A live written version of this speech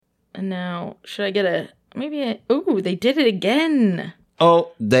And now, should I get ooh, they did it again.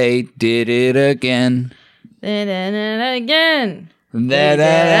 Oh, they did it again. They did it again.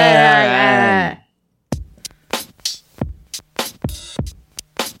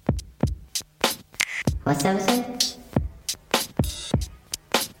 What's the episode?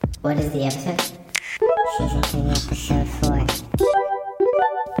 What is the episode? Season 3, episode 4.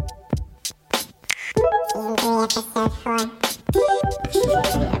 Season 3, episode 4. Season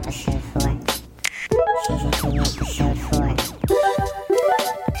 3, episode 4. Season 3, episode 4. Season 3, episode 4.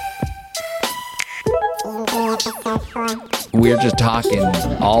 We're just talking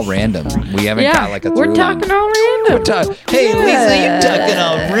all random. We haven't got like a through we're talking all random. Hey, Lisa, you're talking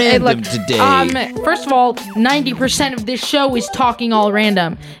all random today. First of all, 90% of this show is talking all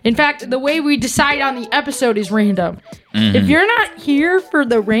random. In fact, the way we decide on the episode is random. Mm-hmm. If you're not here for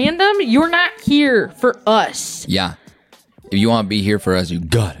the random, you're not here for us. Yeah. If you want to be here for us, you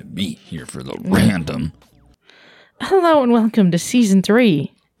gotta be here for the random. Hello and welcome to Season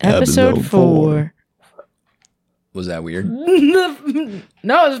 3, Episode 4. Was that weird? No, it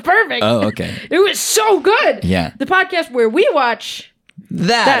was perfect. Oh, okay. It was so good. Yeah. The podcast where we watch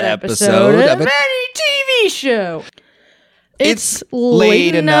that episode of any TV show. It's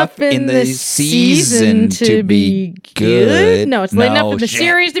late enough in the season to be good. No, it's late enough in the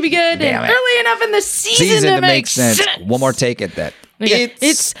series to be good. Damn and it. early enough in the season to make sense. One more take at that. Okay.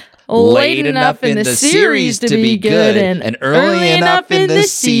 It's late enough in the series to be good and early enough in the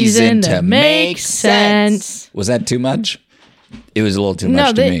season to make sense. Was that too much? It was a little too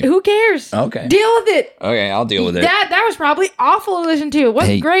much to me. Who cares? Okay. Deal with it. Okay, I'll deal with it. That was probably awful to listen to. It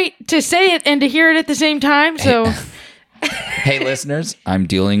wasn't great to say it and to hear it at the same time, so... Hey, listeners, I'm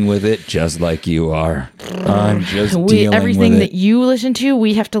dealing with it just like you are. I'm just dealing with it. Everything that you listen to,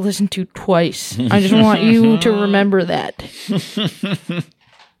 we have to listen to twice. I just want you to remember that.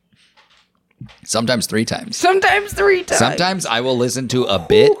 Sometimes 3 times. Sometimes 3 times. Sometimes I will listen to a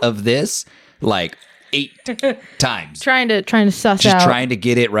bit of this like 8 times. Trying to suss just out. Trying to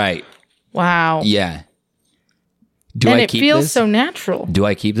get it right. Wow. Yeah. And it feels so natural. Do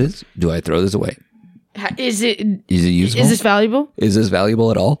I keep this? Do I throw this away? Is it useful? Is this valuable? Is this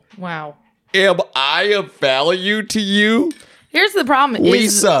valuable at all? Wow. Am I of value to you? Here's the problem.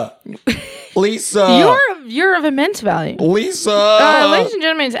 Lisa. Lisa. You're of immense value. Lisa. Ladies and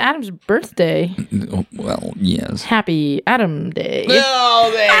gentlemen, it's Adam's birthday. Well, yes. Happy Adam Day.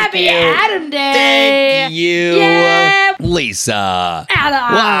 Oh, Happy you. Adam Day. Thank you. Yeah. Lisa.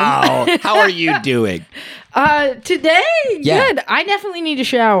 Adam. Wow. How are you doing? Today, good. I definitely need a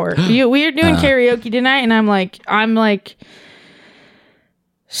shower. We are doing karaoke tonight, and I'm like,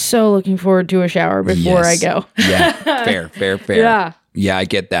 so looking forward to a shower before I go. Yeah, fair. Yeah, yeah, I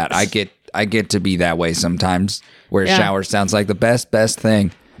get that. I get to be that way sometimes, where a shower sounds like the best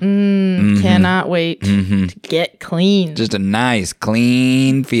thing. Cannot wait to get clean. Just a nice,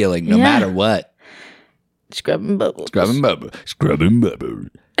 clean feeling, no matter what. Scrubbing bubbles. Scrubbing bubbles.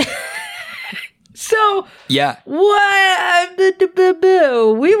 So, yeah. What?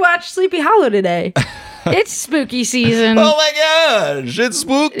 We watched Sleepy Hollow today. It's spooky season. Oh my gosh, it's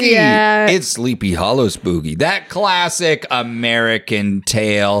spooky. Yeah. It's Sleepy Hollow spooky. That classic American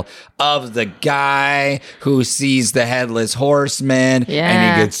tale of the guy who sees the headless horseman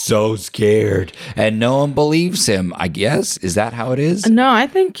and he gets so scared and no one believes him, I guess. Is that how it is? No, I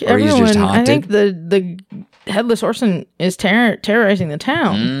think or he's just haunted? I think the headless horseman is terrorizing the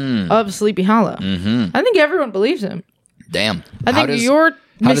town of Sleepy Hollow. Mm-hmm. I think everyone believes him. Damn. I think you're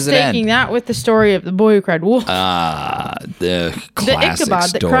mistaking that with the story of the boy who cried wolf. The classic Ichabod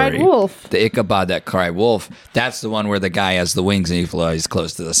story. that cried wolf. The Ichabod that cried wolf. That's the one where the guy has the wings and he flies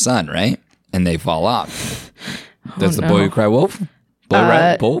close to the sun, right? And they fall off. That's the boy who cried wolf?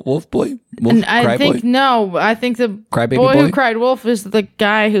 Wolf boy? I think the boy who cried wolf is the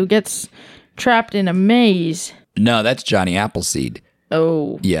guy who gets trapped in a maze. No, that's Johnny Appleseed.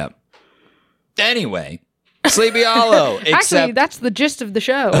 Oh. Yeah. Anyway, Sleepy Hollow. Actually, that's the gist of the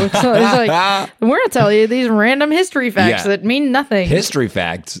show. So it's like, we're going to tell you these random history facts that mean nothing. History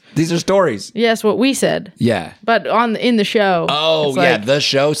facts. These are stories. Yes, what we said. Yeah. But in the show. Oh, yeah. The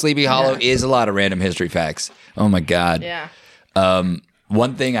show, Sleepy Hollow, is a lot of random history facts. Oh, my God. Yeah.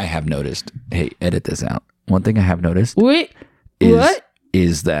 One thing I have noticed. Hey, edit this out. One thing I have noticed.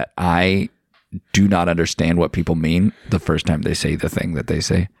 Is that I do not understand what people mean the first time they say the thing that they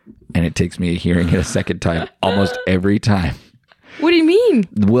say. And it takes me hearing it a second time almost every time. What do you mean?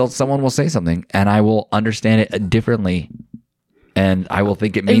 Someone will say something and I will understand it differently. And I will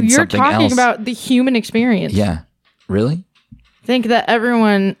think it means something else. You're talking about the human experience. Yeah. Really? Think that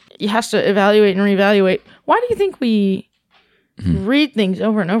everyone has to evaluate and reevaluate. Why do you think we read things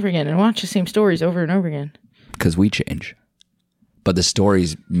over and over again and watch the same stories over and over again. Because we change. But the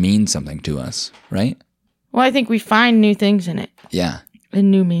stories mean something to us, right? Well, I think we find new things in it. Yeah. And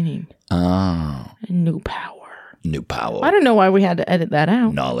new meaning. Oh. And new power. New power. I don't know why we had to edit that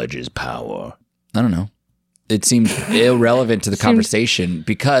out. Knowledge is power. I don't know. It seems irrelevant to the conversation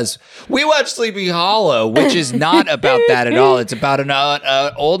because we watch Sleepy Hollow, which is not about that at all. It's about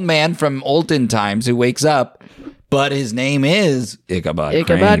an old man from olden times who wakes up, but his name is Ichabod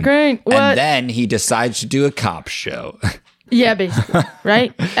Crane. What? And then he decides to do a cop show. Yeah, basically,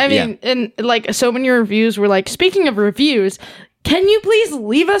 right? I mean, and like so many reviews were like, speaking of reviews, can you please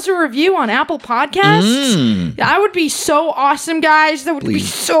leave us a review on Apple Podcasts? That would be so awesome, guys. That would be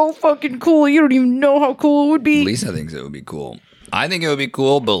so fucking cool. You don't even know how cool it would be. Lisa thinks it would be cool. I think it would be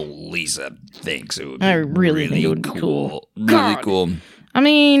cool, but Lisa thinks it would be I really think it would be cool. Really cool. I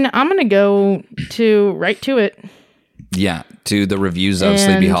mean, I'm going to go right to it. Yeah, to the reviews of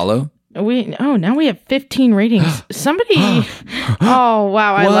Sleepy Hollow. Now we have 15 ratings. Somebody, oh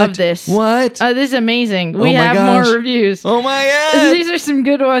wow, I love this. What? This is amazing. We have more reviews. Oh my god, these are some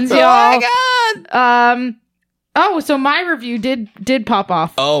good ones, y'all. Oh my god. So my review did pop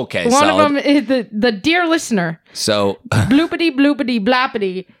off. Okay, one of them is the dear listener. So bloopity bloopity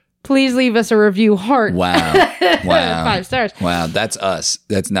blappity. Please leave us a review. Heart. Wow. 5 stars. Wow, that's us.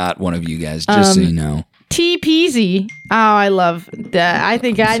 That's not one of you guys. Just so you know. T Peasy. Oh, I love that. I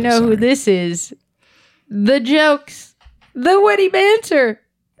think I know who this is. The jokes, the witty banter,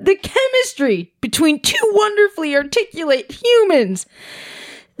 the chemistry between two wonderfully articulate humans.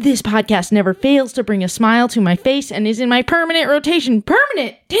 This podcast never fails to bring a smile to my face and is in my permanent rotation.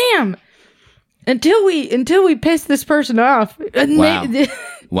 Permanent. Damn. Until we piss this person off. Wow.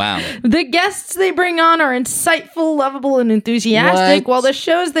 Wow. The guests they bring on are insightful, lovable, and enthusiastic, while the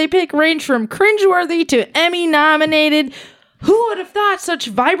shows they pick range from cringeworthy to Emmy-nominated. Who would have thought such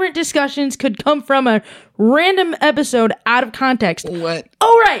vibrant discussions could come from a random episode out of context? What?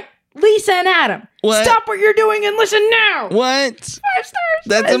 All right, Lisa and Adam. What? Stop what you're doing and listen now. What? 5 stars.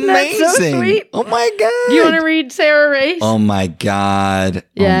 That's Isn't amazing. that so sweet? Oh my god. Do you want to read Sarah Race? Oh my god.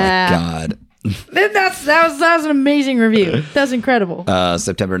 Yeah. Oh my god. That was an amazing review. That was incredible.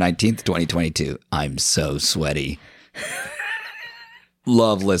 September 19th, 2022. I'm so sweaty.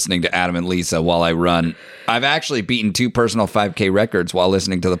 Love listening to Adam and Lisa while I run. I've actually beaten 2 personal 5K records while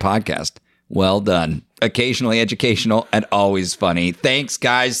listening to the podcast. Well done. Occasionally educational and always funny. Thanks,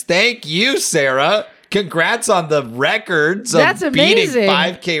 guys. Thank you, Sarah. Congrats on the records That's of beating amazing.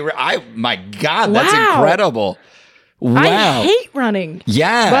 5K. My God, that's Wow. incredible. Wow. I hate running.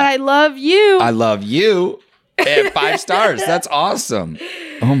 Yeah. But I love you. I love you. And 5 stars. That's awesome.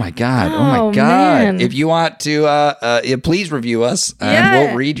 Oh my God. Oh my Oh, God. man. If you want to, please review us and Yeah.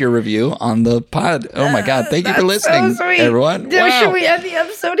 we'll read your review on the pod. Oh my God. Thank you for listening, so sweet. everyone. Wow. Should we end the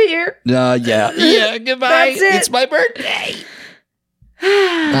episode here? Yeah. Yeah. Goodbye. That's it. It's my birthday.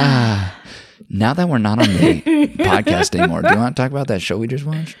 Now that we're not on the podcast anymore, do you want to talk about that show we just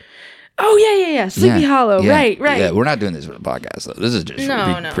watched? Oh, yeah. Sleepy Hollow. Yeah. Right. Yeah, we're not doing this for the podcast, though. This is just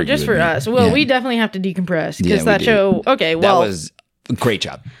No, for just you for and me. us. Well, Yeah. we definitely have to decompress because Yeah, that we do. show. Okay, well, That was great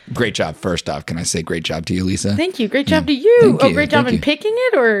job. Great job. First off, can I say great job to you, Lisa? thank you. Great job to you. Thank you. Great job Thank in you. picking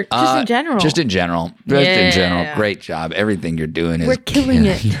it, or just in general. Just in general. Just in general. Yeah. Great job. Everything you're doing is We're killing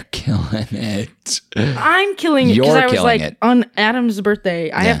it. You're killing it. I'm killing it because You're I was killing like it. on Adam's birthday.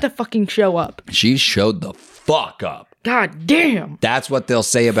 I Yeah. have to fucking show up. She showed the fuck up. God damn. That's what they'll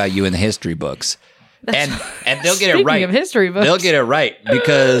say about you in the history books. And they'll get it Speaking right. of history books. They'll get it right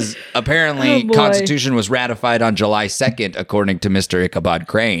because apparently Oh, boy. Constitution was ratified on July 2nd, according to Mr. Ichabod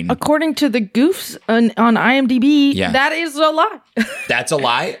Crane. According to the goofs on IMDb, Yeah. that is a lie. That's a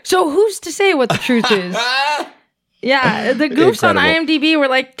lie? So who's to say what the truth is? Yeah, the goofs on Incredible. IMDb were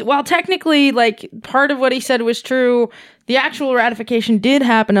like, well, technically, like, part of what he said was true. The actual ratification did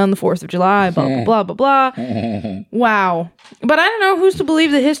happen on the 4th of July, blah, blah, blah, blah, blah. Wow. But I don't know who's to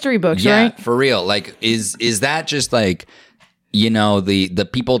believe the history books, Yeah, right? for real. Like, is that just like, you know, the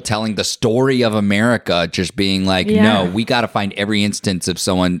people telling the story of America just being like, Yeah. no, we got to find every instance of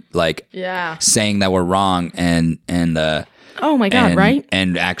someone like Yeah. saying that we're wrong and Oh my God, right?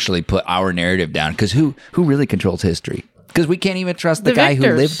 and actually put our narrative down, because who really controls history? Because we can't even trust the The guy who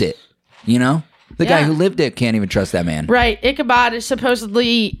victors. lived it. You know, the guy Yeah. who lived it can't even trust that man. Right. Ichabod is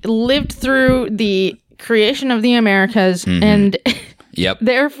supposedly lived through the creation of the Americas and Yep.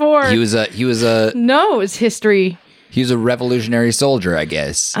 therefore He was a knows history, revolutionary soldier, I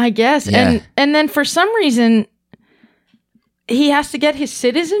guess. I guess. Yeah. And then for some reason he has to get his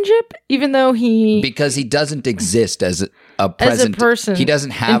citizenship even though he Because he doesn't exist as a present person He doesn't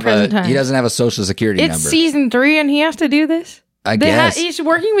in have present a times. social security it's number. season 3 and he has to do this. I guess. He's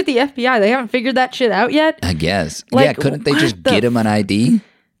working with the FBI. They haven't figured that shit out yet. I guess. Like, yeah, couldn't they just what the get him an ID?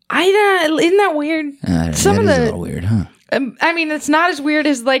 Isn't that weird? That is a little weird, huh? I mean, it's not as weird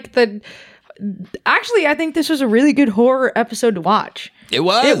as like the. Actually, I think this was a really good horror episode to watch. It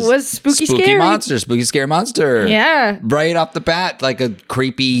was. It was spooky scary. Monster, spooky scary monster. Yeah. Right off the bat, like a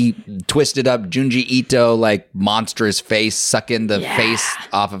creepy, twisted up Junji Ito, like monstrous face sucking the face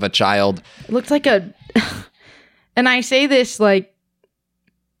off of a child. It looked like a. And I say this like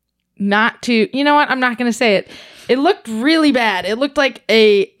not to, you know what? I'm not going to say it. It looked really bad. It looked like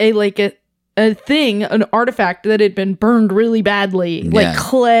a thing, an artifact that had been burned really badly, like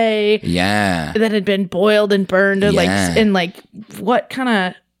clay. Yeah. That had been boiled and burned, and like what kind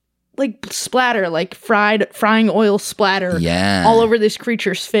of like splatter, like frying oil splatter, all over this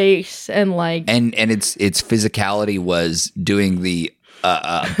creature's face, and like and its physicality was doing the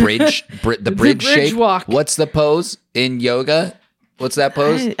bridge shape walk. What's the pose in yoga? What's that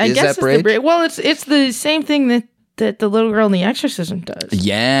pose? I guess that bridge? Well, it's the same thing that the little girl in The Exorcism does.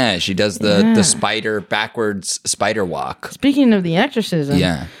 Yeah, she does the spider backwards spider walk. Speaking of The Exorcism,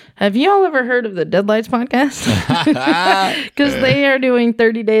 have you all ever heard of the Deadlights podcast? Because they are doing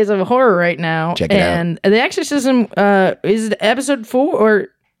 30 Days of Horror right now. Check it out. And The Exorcism is episode 4 or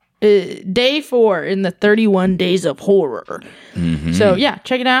day 4 in the 31 Days of Horror. Mm-hmm. So yeah,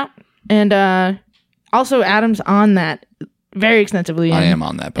 check it out. And also Adam's on that very extensively. I am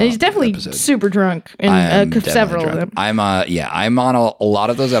on that. And he's definitely episode. Super drunk in several of them. I'm on a lot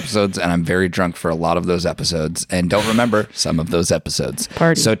of those episodes, and I'm very drunk for a lot of those episodes, and don't remember some of those episodes.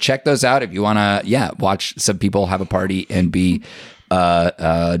 Party. So check those out if you want to. Watch some people have a party and be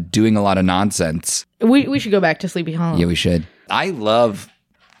doing a lot of nonsense. We should go back to Sleepy Hollow. Yeah, we should. I love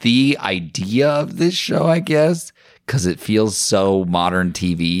the idea of this show, I guess, because it feels so modern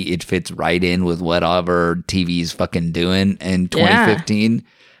TV. It fits right in with whatever TV's fucking doing in 2015.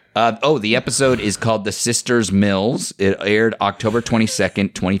 The episode is called The Sisters Mills. It aired October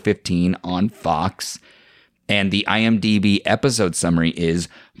 22nd, 2015 on Fox. And the IMDb episode summary is,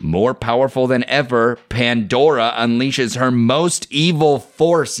 more powerful than ever, Pandora unleashes her most evil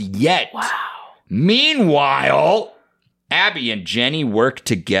force yet. Wow. Meanwhile, Abby and Jenny work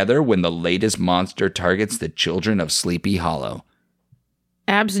together when the latest monster targets the children of Sleepy Hollow.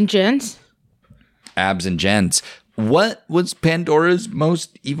 Abs and Jens? Abs and Jens. What was Pandora's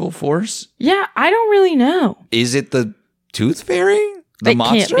most evil force? Yeah, I don't really know. Is it the Tooth Fairy? The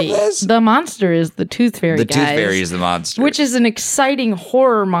monster of this? The monster is the Tooth Fairy, The Tooth Fairy is the monster. Which is an exciting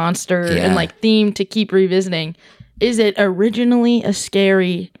horror monster and like theme to keep revisiting. Is it originally a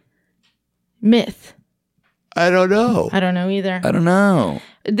scary myth? I don't know. I don't know either. I don't know.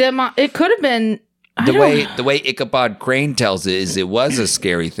 It could have been the way Ichabod Crane tells it is it was a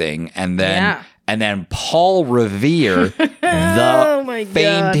scary thing, and then Paul Revere, the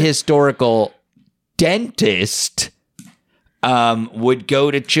famed historical dentist, would go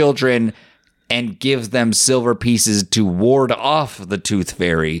to children and give them silver pieces to ward off the Tooth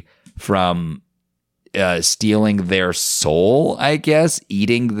Fairy from stealing their soul, I guess,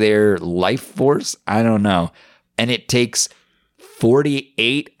 eating their life force. I don't know. And it takes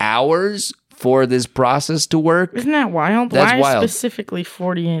 48 hours for this process to work. Isn't that wild? That's wild. Specifically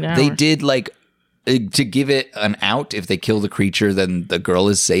 48 hours? They did like to give it an out. If they kill the creature, then the girl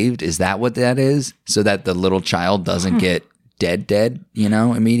is saved. Is that what that is? So that the little child doesn't get dead,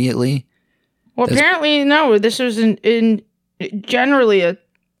 immediately? Well, apparently, no. This was in generally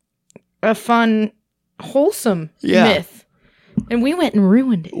a fun, wholesome myth. And we went and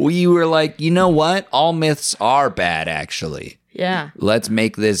ruined it. We were like, you know what? All myths are bad, actually. Yeah. Let's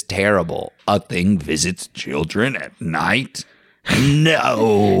make this terrible. A thing visits children at night?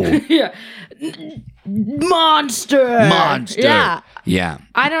 No. Yeah. Monster. Yeah. Yeah.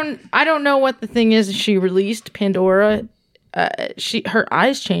 I don't know what the thing is she released, Pandora. Her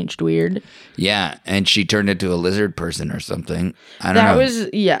eyes changed weird. Yeah, and she turned into a lizard person or something. I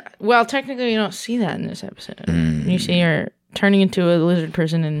don't know. Well, technically you don't see that in this episode. You see her turning into a lizard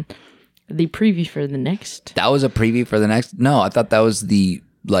person in the preview for the next. That was a preview for the next? No, I thought that was the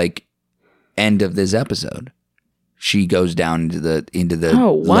end of this episode. She goes down into the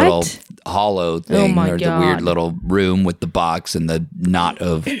little hollow thing, or the weird little room with the box and the knot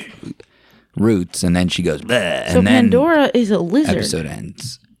of roots, and then she goes, bleh, so and then Pandora is a lizard. Episode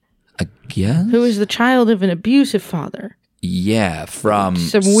ends. I guess. Who is the child of an abusive father. Yeah, from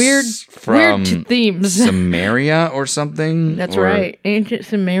some weird themes. Samaria or something. That's right. Ancient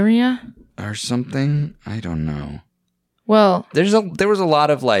Samaria or something. I don't know. Well, there was a lot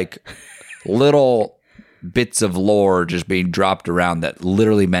of little bits of lore just being dropped around that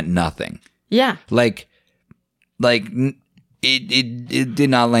literally meant nothing. Yeah. Like it did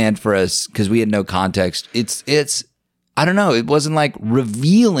not land for us because we had no context. It's I don't know. It wasn't like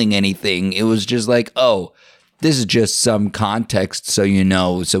revealing anything. It was just like, oh, this is just some context, so you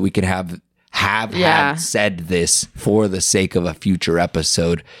know, so we could have said this for the sake of a future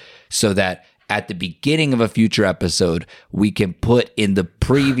episode, so that at the beginning of a future episode, we can put in the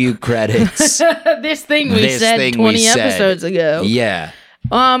preview credits this thing we said 20 episodes ago. Yeah.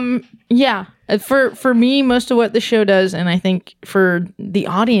 Yeah. For me, most of what the show does, and I think for the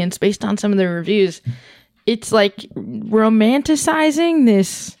audience, based on some of the reviews, it's like romanticizing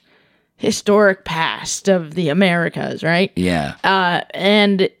this historic past of the Americas, right? Yeah.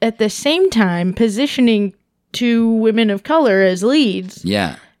 And at the same time, positioning two women of color as leads.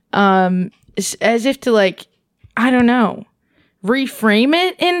 Yeah. As if to, like, I don't know, reframe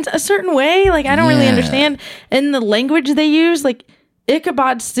it in a certain way. Like, I don't really understand. And the language they use, like,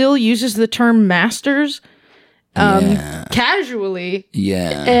 Ichabod still uses the term masters casually.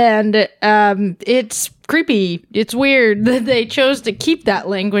 Yeah. And it's creepy. It's weird that they chose to keep that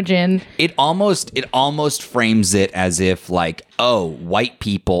language in. It almost frames it as if, like, oh, white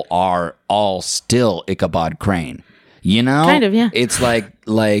people are all still Ichabod Crane. You know? Kind of, yeah. It's like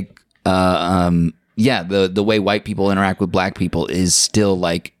yeah, the way white people interact with black people is still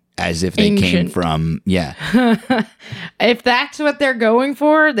like as if they came from, If that's what they're going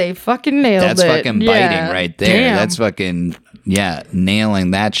for, they fucking nailed That's it. fucking biting right there. Damn. That's fucking,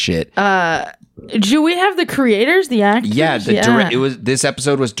 nailing that shit. Do we have the creators, the actors? Yeah, this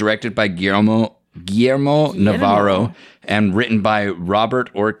episode was directed by Guillermo Navarro and written by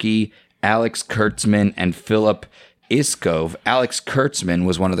Robert Orkey, Alex Kurtzman, and Philip Iskov. Alex Kurtzman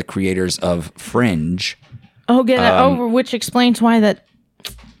was one of the creators of Fringe. Oh, which explains why that.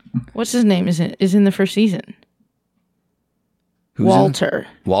 What's his name? Is in the first season? Walter.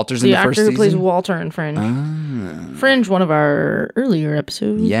 Walter's in the first season? The actor who plays Walter in Fringe. Fringe, one of our earlier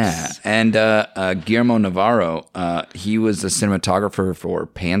episodes. Yeah, and Guillermo Navarro, he was a cinematographer for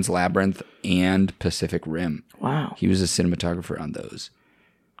Pan's Labyrinth and Pacific Rim. Wow. He was a cinematographer on those,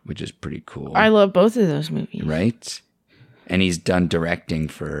 which is pretty cool. I love both of those movies. Right? And he's done directing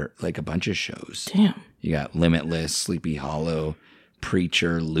for like a bunch of shows. Damn. You got Limitless, Sleepy Hollow,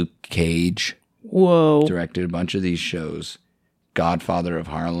 Preacher, Luke Cage. Whoa. Directed a bunch of these shows. Godfather of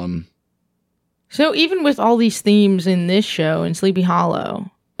Harlem. So even with all these themes in this show, in Sleepy Hollow,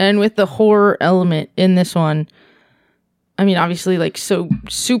 and with the horror element in this one, I mean, obviously, like, so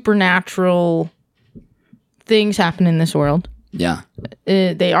supernatural things happen in this world. Yeah.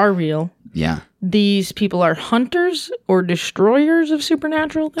 They are real. Yeah. These people are hunters or destroyers of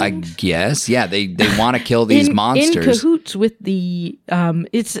supernatural things. I guess. Yeah, they want to kill these monsters. In cahoots with the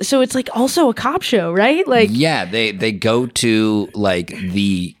it's like also a cop show, right? Like, yeah, they go to like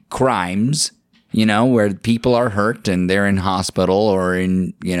the crimes, where people are hurt and they're in hospital, or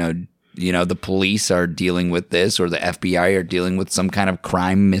in the police are dealing with this, or the FBI are dealing with some kind of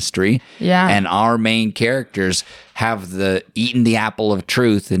crime mystery. Yeah. And our main characters have eaten the apple of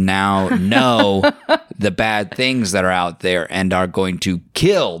truth and now know the bad things that are out there and are going to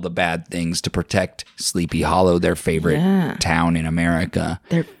kill the bad things to protect Sleepy Hollow, their favorite town in America.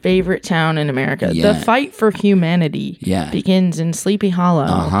 Their favorite town in America. Yeah. The fight for humanity begins in Sleepy Hollow.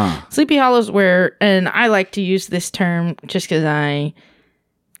 Uh-huh. Sleepy Hollow's where, and I like to use this term just because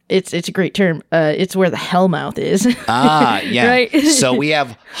it's a great term. It's where the Hellmouth is. Yeah. Right? So we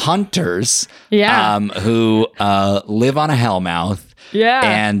have hunters who live on a Hellmouth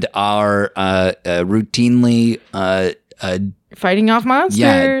and are routinely fighting off monsters.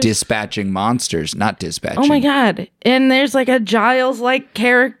 Yeah, dispatching monsters. Not dispatching. Oh my God. And there's like a Giles-like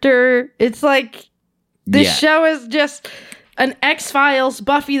character. It's like this show is just an X-Files,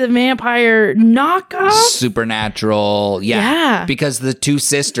 Buffy the Vampire knockoff? Supernatural. Yeah. Because the two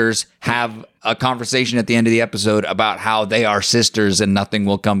sisters have a conversation at the end of the episode about how they are sisters and nothing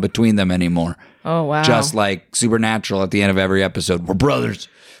will come between them anymore. Oh, wow. Just like Supernatural at the end of every episode. We're brothers.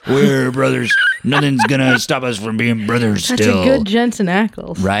 We're brothers. Nothing's going to stop us from being brothers still. That's a good Jensen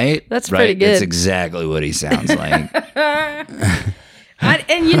Ackles. Right? That's pretty good. That's exactly what he sounds like.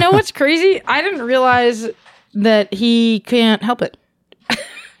 And you know what's crazy? I didn't realize that he can't help it.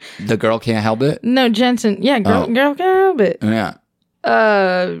 The girl can't help it? No, Jensen. Yeah, girl can't help it. Yeah.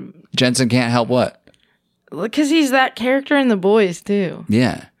 Jensen can't help what? Because he's that character in The Boys, too.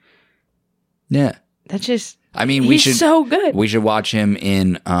 Yeah. Yeah. That's just... I mean, he's so good. We should watch him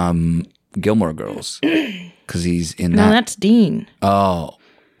in Gilmore Girls. Because he's in that. No, that's Dean. Oh.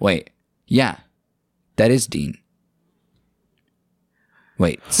 Wait. Yeah. That is Dean.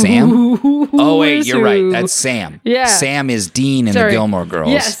 Wait, Sam? Oh, wait, you're right. That's Sam. Yeah. Sam is Dean in the Gilmore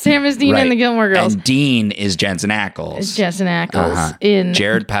Girls. Yes, Sam is Dean in the Gilmore Girls. And Dean is Jensen Ackles. It's Jensen Ackles in...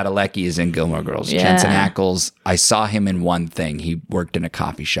 Jared Padalecki is in Gilmore Girls. Yeah. Jensen Ackles, I saw him in one thing. He worked in a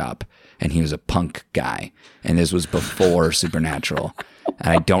coffee shop, and he was a punk guy. And this was before Supernatural. And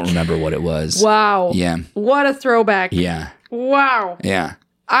I don't remember what it was. Wow. Yeah. What a throwback. Yeah. Wow. Yeah.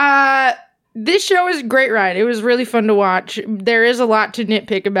 This show is a great ride. It was really fun to watch. There is a lot to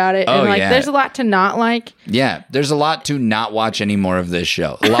nitpick about it. And there's a lot to not like. Yeah, there's a lot to not watch any more of this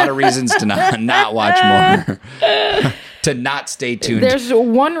show. A lot of reasons to not watch more. To not stay tuned. There's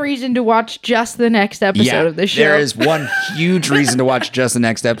one reason to watch just the next episode of this show. There is one huge reason to watch just the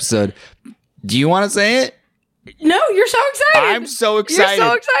next episode. Do you want to say it? No, you're so excited. I'm so excited. You're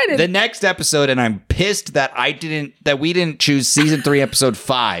so excited. The next episode, and I'm pissed that we didn't choose season 3, episode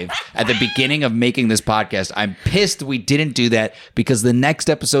 5 at the beginning of making this podcast. I'm pissed we didn't do that because the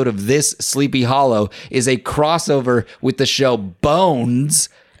next episode of this Sleepy Hollow is a crossover with the show Bones,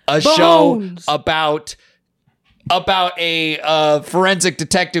 show about a forensic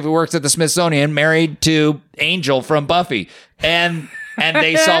detective who works at the Smithsonian married to Angel from Buffy. And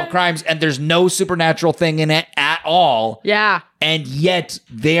they solve crimes, and there's no supernatural thing in it at all. Yeah. And yet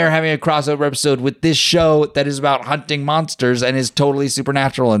they are having a crossover episode with this show that is about hunting monsters and is totally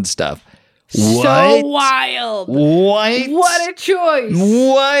supernatural and stuff. What? So wild. What a choice.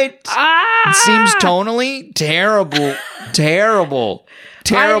 What? Ah! It seems tonally terrible.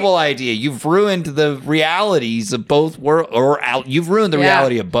 Terrible idea. You've ruined the realities of both worlds, you've ruined the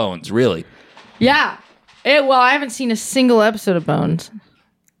reality of Bones, really. Yeah. I haven't seen a single episode of Bones.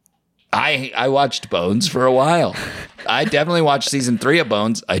 I watched Bones for a while. I definitely watched season 3 of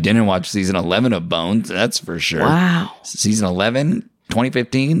Bones. I didn't watch season 11 of Bones. That's for sure. Wow. Season 11,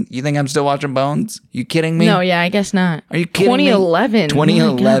 2015. You think I'm still watching Bones? You kidding me? No, yeah, I guess not. Are you kidding me? 2011.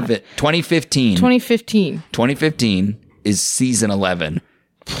 2011. 2015. 2015. 2015 is season 11,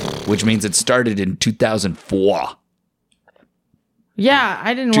 which means it started in 2004. Yeah,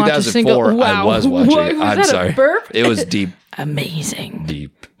 I didn't watch a single... 2004, Wow. I was watching it. Was I'm that sorry. A burp? It was deep. Amazing.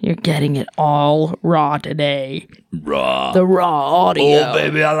 Deep. You're getting it all raw today. Raw. The raw audio. Oh,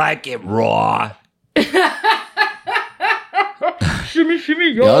 baby, I like it raw. Shimmy,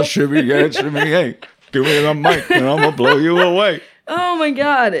 shimmy, yo. Yeah, shimmy, yeah, shimmy, yeah. Give me the mic and I'm going to blow you away. Oh my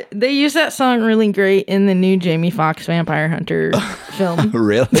God. They use that song really great in the new Jamie Foxx Vampire Hunter film.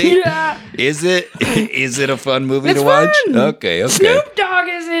 Really? Yeah. Is it a fun movie to fun. watch? Okay. Snoop Dogg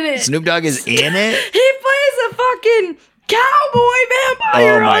is in it. Snoop Dogg is in it? He plays a fucking cowboy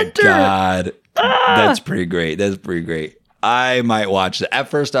vampire hunter. Oh my God. That's pretty great. I might watch that. At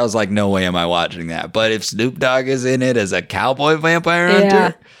first I was like, no way am I watching that. But if Snoop Dogg is in it as a cowboy vampire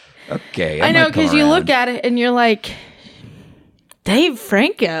hunter, okay. I know, because you look at it and you're like, Dave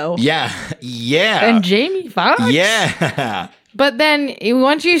Franco. Yeah. And Jamie Foxx. Yeah. But then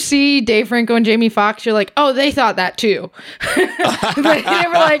once you see Dave Franco and Jamie Foxx, you're like, oh, they thought that too. They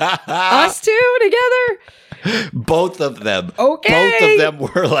were like, us two together? Both of them. Okay. Both of them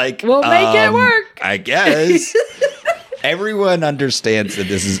were like, we'll make it work. I guess. Everyone understands that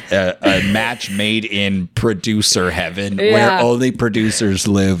this is a match made in producer heaven where only producers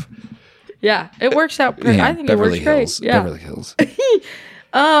live. Yeah, it works out. I think Beverly it works Hills. great. Yeah. Beverly Hills.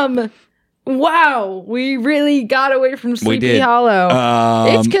 Wow, we really got away from Sleepy did.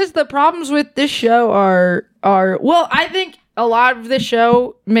 Hollow. It's because the problems with this show are well, I think a lot of this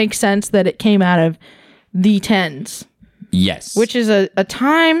show makes sense that it came out of the 10s. Yes. Which is a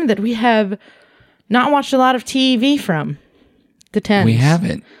time that we have not watched a lot of TV from. The 10s. We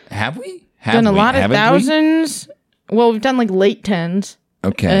haven't. Have we? Done a lot of thousands. Well, we've done like late 10s.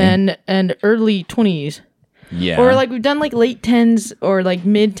 Okay. And early 20s. Yeah. Or like we've done like late 10s or like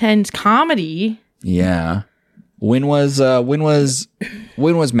mid 10s comedy. Yeah. When was Mad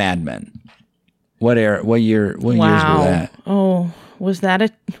Men? What years were that? Oh, was that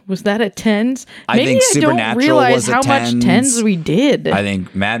a 10s? I think Supernatural don't realize was a how 10s. much 10s we did. I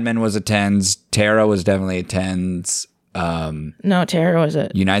think Mad Men was a 10s. Terra was definitely a 10s. No, Terra was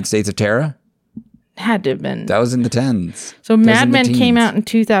it. United States of Terra? Had to have been. That was in the 10s. So Mad Men came out in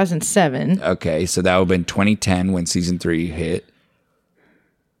 2007. Okay, so that would have been 2010 when season 3 hit.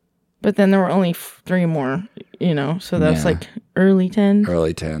 But then there were only 3 more, so that's like early 10s.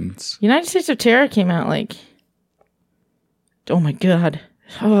 Early 10s. United States of Terror came out like, oh my God.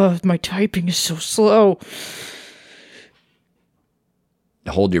 Oh, my typing is so slow.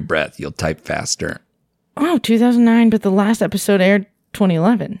 Hold your breath. You'll type faster. Oh, 2009, but the last episode aired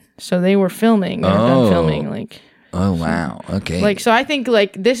 2011. So they were filming. They're done filming. Oh, wow. Okay. So I think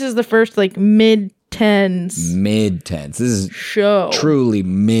this is the first mid tense Mid-tense. This is show. truly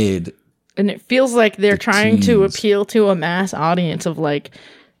mid. And it feels like they're trying to teens. appeal to a mass audience of like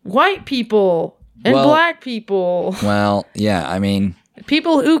white people and Well- black people, Well, yeah, I mean,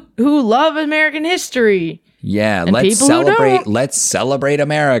 people who love American history. yeah, And let's people who celebrate. don't. Let's celebrate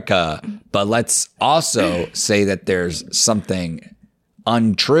America, but let's also say that there's something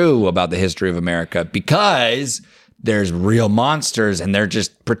untrue about the history of America because there's real monsters and they're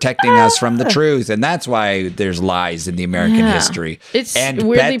just protecting us from the truth, and that's why there's lies in the American Yeah. history. It's and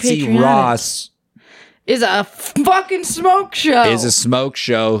weirdly Betsy patriotic. Ross Is a fucking smoke show. is a smoke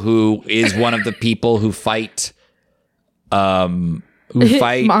show who is one of the people who fight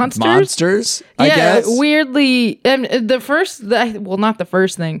Monsters? monsters, I yeah, guess. weirdly, and not the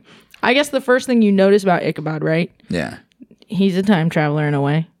first thing. I guess the first thing you notice about Ichabod, right? Yeah. He's a time traveler in a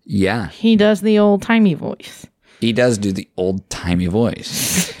way. Yeah. He does the old timey voice. He does do the old-timey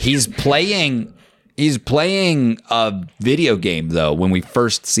voice. He's playing a video game though when we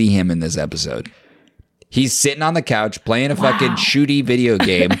first see him in this episode. He's sitting on the couch playing a fucking shooty video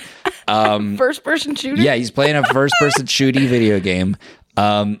game. First person shooter. Yeah, he's playing a first-person shooty video game.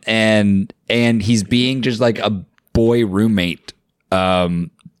 And he's being just like a boy roommate.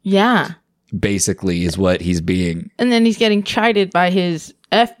 Yeah. Basically is what he's being. And then he's getting chided by his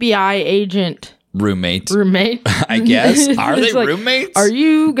FBI agent Roommate. roommate. I guess. Are It's they like, roommates? Are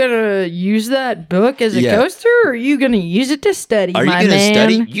you gonna use that book as a Yeah. coaster, or are you gonna use it to study, Are you my gonna man?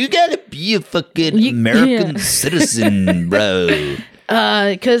 study? You gotta be a fucking American yeah. citizen, bro.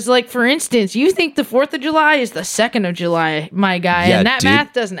 Because, like, for instance, you think the 4th of July is the 2nd of July, my guy, Yeah, and that dude.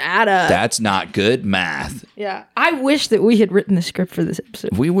 math doesn't add up. That's not good math. Yeah. I wish that we had written the script for this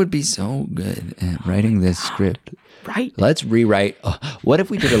episode, We would be so good at writing this script. right? Let's rewrite. What if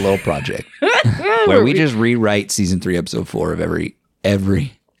we did a little project where we just rewrite season 3, episode 4 of every.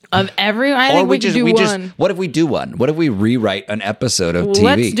 Of every, I think we could do one. What if we do one? What if we rewrite an episode of TV?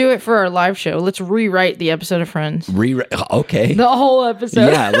 Let's do it for our live show. Let's rewrite the episode of Friends. Okay. The whole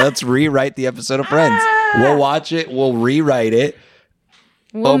episode. Yeah, let's rewrite the episode of Friends. We'll watch it. We'll rewrite it.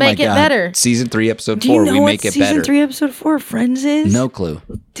 We'll make it better. Season 3, episode Do you 4. know We what make it season better. 3, episode 4 of Friends is? No clue.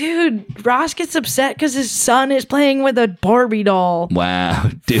 Dude, Ross gets upset because his son is playing with a Barbie doll. Wow,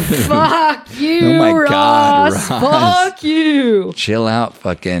 dude. Fuck you, Oh my Ross. God, Ross. Fuck you. Chill out,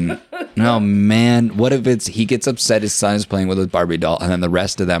 fucking. No, man. What if he gets upset his son is playing with a Barbie doll, and then the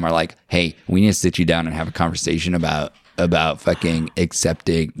rest of them are like, hey, we need to sit you down and have a conversation about fucking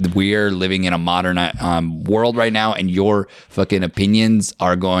accepting. We're living in a modern world right now, and your fucking opinions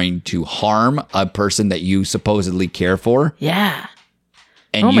are going to harm a person that you supposedly care for. Yeah.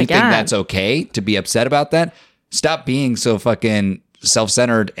 And Oh you my think God. that's okay to be upset about that? Stop being so fucking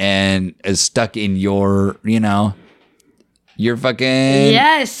self-centered and is stuck in your, your fucking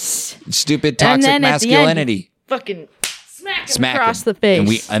Yes. stupid And toxic then at the end, masculinity. Fucking smack him Smack across him. the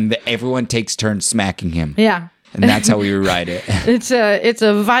face. And everyone takes turns smacking him. yeah. And that's how we rewrite it. It's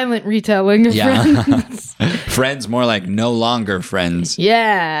a violent retelling of Yeah. Friends. Friends more like no longer friends.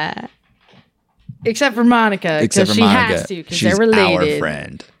 Yeah. Except for Monica, Except because for she Monica. has to, because She's they're related. our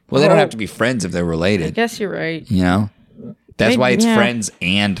friend. Well, they don't Oh. have to be friends if they're I related. guess you're right. That's why it's yeah. friends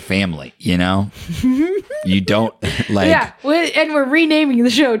and family, You don't like Yeah, and we're renaming the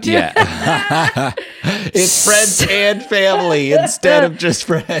show too. Yeah. It's friends and family instead of just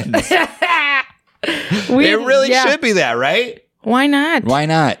friends. It really should be that, right? Why not? Why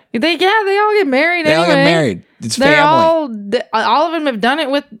not? They all get married. They all anyway. get married. It's They're family. all of them have done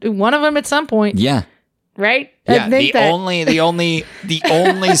it with one of them at some point, Yeah. right? Yeah. I think that- The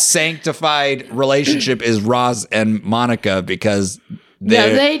only sanctified relationship is Roz and Monica because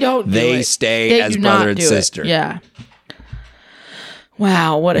they don't. Do they it. stay They as do brother not and do it. sister. Yeah.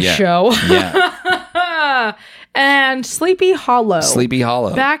 Wow, what a Yeah. show! Yeah. And Sleepy Hollow. Sleepy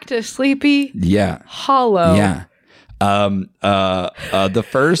Hollow. Back to Sleepy Yeah. Hollow. Yeah. The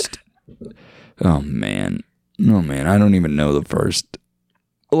first. Oh man, I don't even know the first.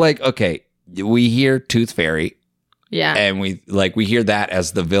 Like, okay, we hear Tooth Fairy, Yeah. and we hear that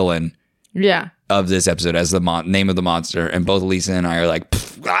as the villain Yeah. of this episode, as the name of the monster, and both Lisa and I are like,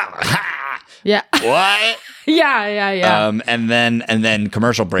 Yeah. what? Yeah. And then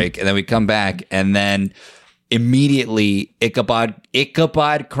commercial break, and then we come back, and then immediately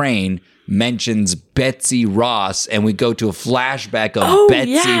Ichabod Crane mentions Betsy Ross, and we go to a flashback of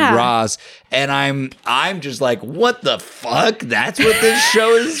Betsy Ross, and I'm just like, what the fuck? That's what this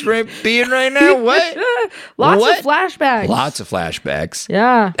show is being right now? What? Lots What? of flashbacks. Lots of flashbacks.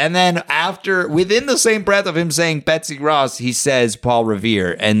 Yeah. And then within the same breath of him saying Betsy Ross, he says Paul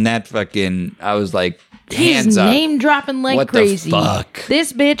Revere, and that fucking, I was like, hands up. Name dropping like What crazy. the fuck?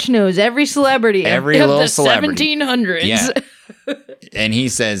 This bitch knows every celebrity Every of little the celebrity. 1700s. Yeah. And he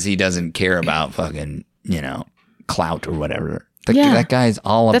says he doesn't care about fucking, clout or whatever. That guy's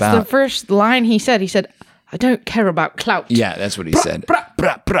all That's about. the first line he said. He said, I don't care about clout. Yeah, that's what he said.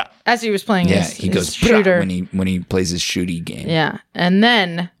 As he was playing He his goes shooter. when he plays his shooty game. Yeah. And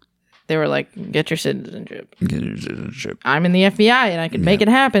then they were like, get your citizenship. I'm in the FBI and I can make it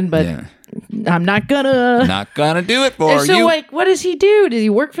happen, but I'm not gonna. Not gonna do it for And so, you. what does he do? Does he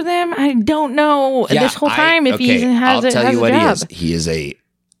work for them? I don't know this whole time if he has I'll tell you a what job. he is a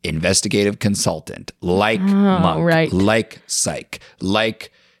investigative consultant, like Monk, right. like Psych,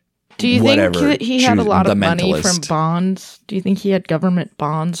 like Do you whatever. think that he had a Choose lot The of money Mentalist. from bonds? Do you think he had government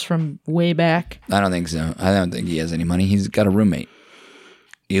bonds from way back? I don't think so. I don't think he has any money. He's got a roommate.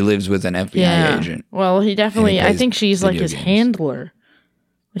 He lives with an FBI agent. Well, he definitely. And he I think she's like video his games. handler.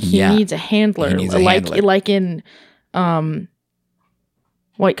 He needs a handler, He needs a like handler. like in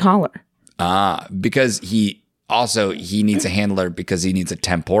White Collar. Because he needs a handler because he needs a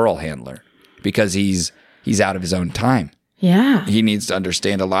temporal handler because he's out of his own time. Yeah. He needs to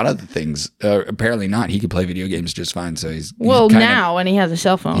understand a lot of the things. Apparently not. He could play video games just fine. So he's Well, kind of- now and he has a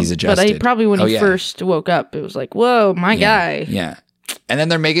cell phone. he's But adjusted. probably when Oh, he yeah. first woke up, it was like, whoa, my guy. Yeah. And then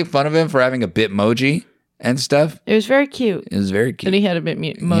they're making fun of him for having a Bitmoji and stuff. It was very cute. It was very cute. That he had a bit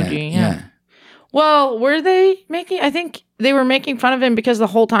emoji. Yeah. Yeah. Well, were they making? I think they were making fun of him because the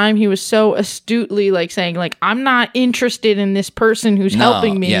whole time he was so astutely like saying like, I'm not interested in this person who's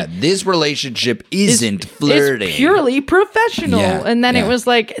helping me. Yeah, this relationship isn't flirting. It's purely professional. Yeah, And then yeah. it was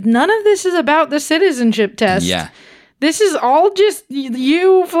like, none of this is about the citizenship test. Yeah. This is all just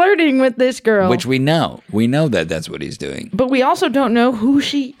you flirting with this girl. Which we know. We know that that's what he's doing. But we also don't know who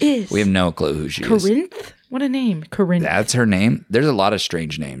she is. We have no clue who she is. Corinth? What a name. Corinth. That's her name? There's a lot of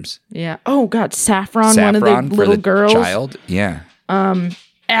strange names. Yeah. Oh, God. Saffron, one of Saffron the for little the girls. child. Yeah.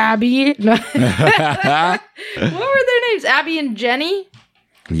 Abby. No. What were their names? Abby and Jenny?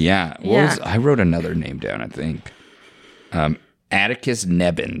 Yeah. Yeah. I wrote another name down, I think. Atticus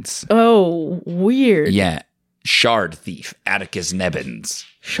Nebbins. Oh, weird. Yeah. Shard thief. Atticus Nebbins.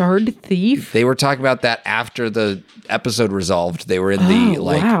 Shard thief? They were talking about that after the episode resolved. They were in the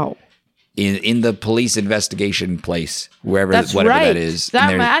wow. in the police investigation place, wherever That's whatever right. that is.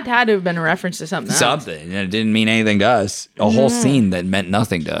 That And there's had to have been a reference to something else. something. And it didn't mean anything to us. A whole scene that meant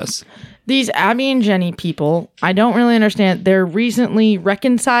nothing to us. These Abby and Jenny people, I don't really understand. They're recently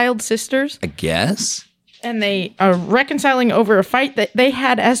reconciled sisters, I guess. and they are reconciling over a fight that they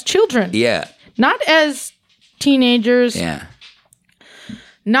had as children. Yeah. Not as teenagers, Yeah.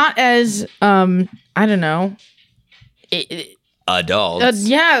 not as, I don't know. Adults.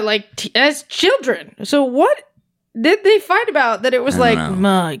 As children. So what did they fight about that it was like, know.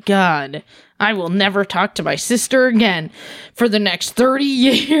 my God, I will never talk to my sister again for the next 30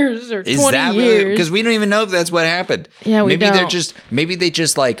 years or 20 Is that really? years. Because we don't even know if that's what happened. Yeah, we maybe don't. Maybe they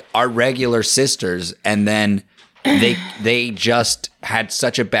just like are regular sisters, and then they just had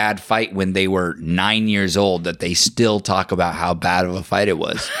such a bad fight when they were 9 years old that they still talk about how bad of a fight it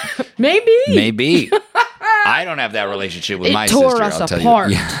was. Maybe. Maybe. I don't have that relationship with It my tore sister. us I'll tell apart.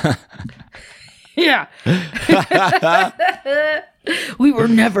 you. Yeah. Yeah. We were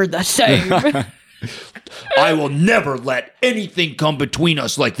never the same. I will never let anything come between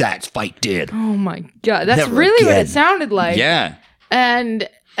us like that fight did. Oh my God. That's Never really what again. it sounded like. Yeah. And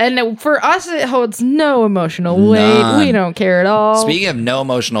for us, it holds no emotional weight. None. We don't care at all. Speaking of no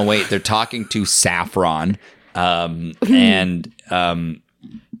emotional weight, they're talking to Saffron,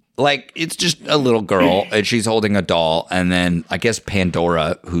 like it's just a little girl, and she's holding a doll, and then I guess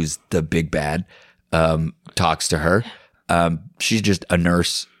Pandora, who's the big bad, talks to her. She's just a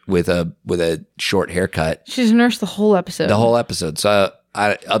nurse with a short haircut She's a nurse the whole episode. the whole episode. So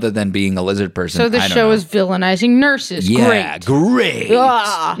other than being a lizard person, So the I don't show know. is villainizing nurses. Yeah, Great. great.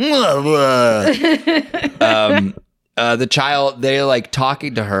 Ah. The child, they're like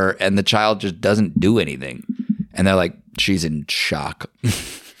talking to her, and the child just doesn't do anything, and they're like, she's in shock.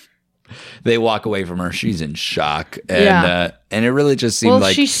 They walk away from her. She's in shock, and Yeah. And it really just seemed Well,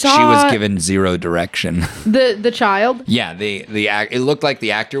 like she she saw- was given zero direction. The child. Yeah, it looked like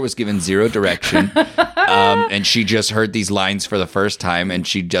the actor was given zero direction, and she just heard these lines for the first time, and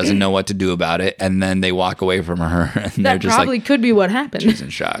she doesn't know what to do about it. And then they walk away from her, and they're That just probably like, could be what happened. she's in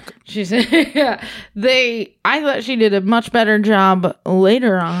shock. She's yeah. I thought she did a much better job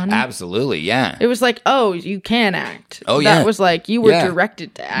later on. Absolutely, yeah. It was like, oh, you can act. Oh, yeah. That was like you were Yeah.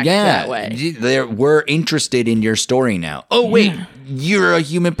 directed to act Yeah, that way. we're interested in your story now. Oh wait, wait, you're a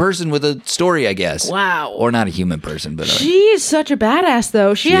human person with a story, I guess. Wow. Or not a human person, but She is such a badass,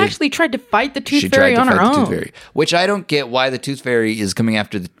 though. She actually tried to fight the Tooth Fairy on her own. Which I don't get why the Tooth Fairy is coming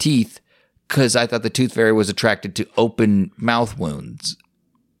after the teeth, because I thought the Tooth Fairy was attracted to open mouth wounds.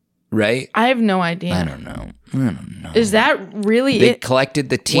 Right? I have no idea. I don't know. Is that really They it? collected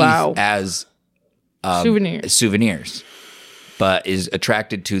the teeth as souvenirs, but is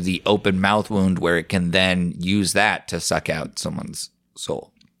attracted to the open mouth wound where it can then use that to suck out someone's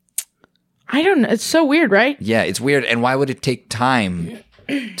soul. I don't know. It's so weird, right? Yeah, it's weird. And why would it take time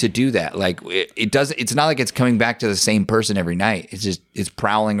to do that? Like it does. It's not like it's coming back to the same person every night. It's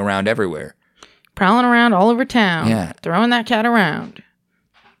prowling around everywhere. Prowling around all over town. Yeah. Throwing that cat around.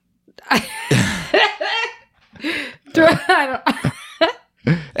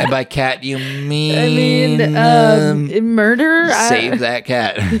 And by cat, you mean? Murder? Save that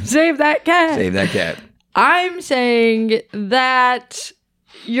cat. Save that cat. Save that cat. I'm saying that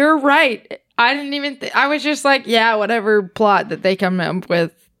you're right. I didn't even I was just like, yeah, whatever plot that they come up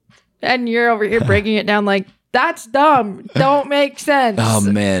with. And you're over here breaking it down like, that's dumb. Don't make sense. Oh,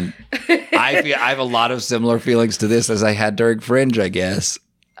 man. I have a lot of similar feelings to this as I had during Fringe, I guess.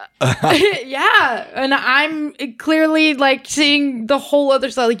 Yeah, and I'm clearly like seeing the whole other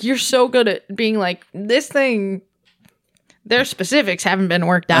side. Like, you're so good at being like, this thing, their specifics haven't been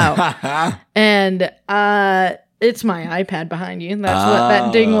worked out. And it's my iPad behind you. That's what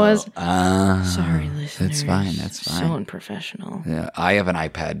that ding was. Sorry, listeners. That's fine. So unprofessional. Yeah, I have an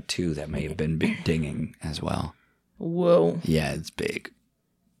iPad too that may have been dinging as well. Whoa. Yeah, it's big.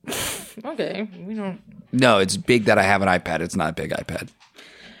 Okay, we don't. No, it's big that I have an iPad. It's not a big iPad.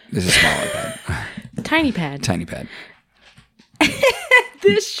 This is a small iPad. Tiny pad. Tiny pad.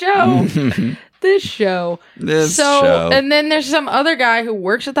 This show. And then there's some other guy who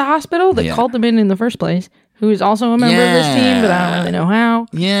works at the hospital that called them in the first place, who is also a member of this team, but I don't really know how.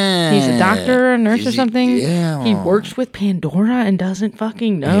 Yeah. He's a doctor or a nurse or something. Yeah. He works with Pandora and doesn't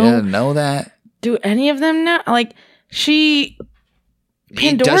fucking know. Yeah, know that. Do any of them know? Like,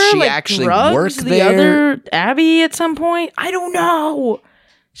 Pandora, does she like, actually drugs work the there? other Abby at some point? I don't know.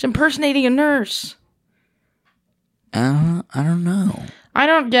 She's impersonating a nurse. I don't know. I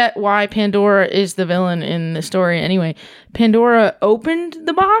don't get why Pandora is the villain in the story anyway. Pandora opened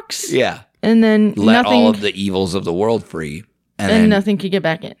the box. Yeah. And then Let nothing, all of the evils of the world free. and then nothing could get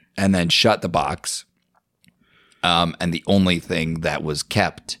back in. And then shut the box. And the only thing that was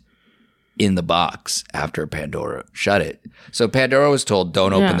kept in the box after Pandora shut it. So Pandora was told,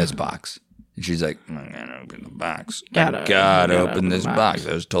 don't open this box. And she's like, I gotta open the box. Gotta open this box.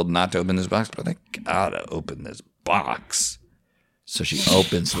 I was told not to open this box, but I gotta open this box. So she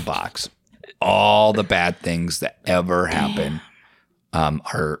opens the box. All the bad things that ever happen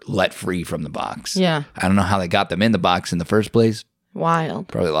are let free from the box. Yeah. I don't know how they got them in the box in the first place. Wild.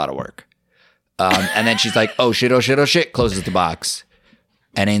 Probably a lot of work. And then she's like, oh shit, closes the box.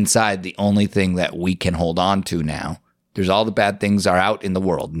 And inside, the only thing that we can hold on to now, there's all the bad things are out in the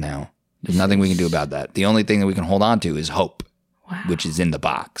world now. There's nothing we can do about that. The only thing that we can hold on to is hope, which is in the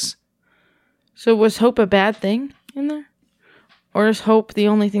box. So was hope a bad thing in there? Or is hope the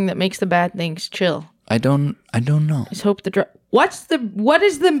only thing that makes the bad things chill? I don't know. Is hope the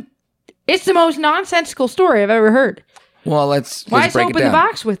it's the most nonsensical story I've ever heard. Well, let's Why is break hope it in the down.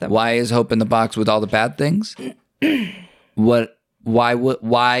 box with them? Why is hope in the box with all the bad things? Why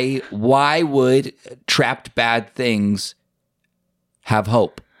would trapped bad things have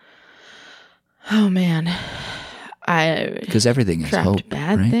hope? Oh man. Because everything is trapped hope.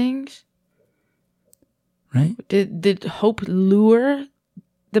 bad right? things? Right? Did hope lure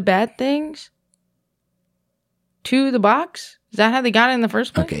the bad things to the box? Is that how they got it in the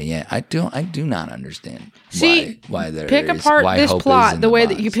first place? Okay, yeah. I do not understand. See, why there pick is, apart why this hope plot is in the way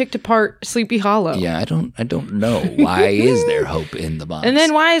box. that you picked apart Sleepy Hollow. Yeah, I don't know. Why is there hope in the box? And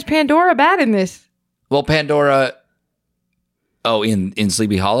then why is Pandora bad in this? Well, Pandora. Oh, in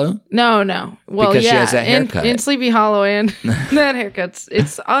Sleepy Hollow? No. Well, because yeah, she has that haircut. In Sleepy Hollow and that haircut's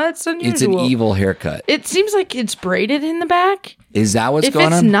it's unusual. It's an evil haircut. It seems like it's braided in the back. Is that what's if going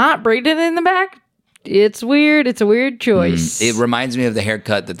on? If it's not braided in the back, it's weird. It's a weird choice. It reminds me of the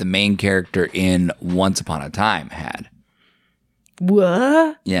haircut that the main character in Once Upon a Time had.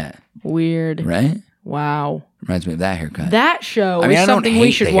 What? Yeah. Weird. Right? Wow. Reminds me of that haircut. That show I mean, is I don't something we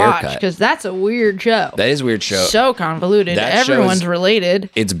hate should the watch haircut. because that's a weird show. That is a weird show. So convoluted. That show Everyone's is- related.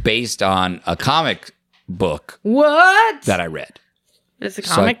 It's based on a comic book What? that I read. Is the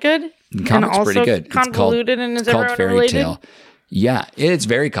comic good? The comic's and pretty also good. Convoluted and is it's called everyone Fairy related? Tale. Yeah, it's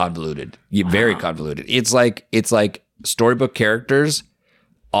very convoluted. Very convoluted. It's like storybook characters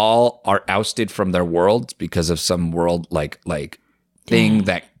all are ousted from their worlds because of some world like thing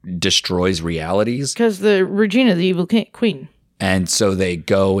that destroys realities. Because the Regina, the evil queen. And so they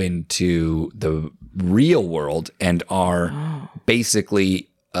go into the real world and are basically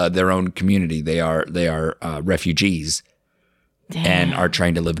their own community. They are refugees. Damn. And are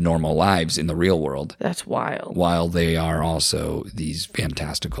trying to live normal lives in the real world. That's wild. While they are also these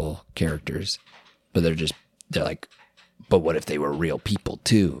fantastical characters. But they're like, but what if they were real people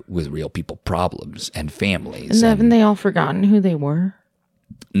too, with real people problems and families? And haven't they all forgotten who they were?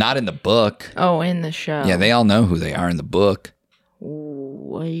 Not in the book. Oh, in the show. Yeah, they all know who they are in the book.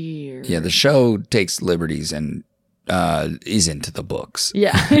 Weird. Yeah, the show takes liberties and is into the books.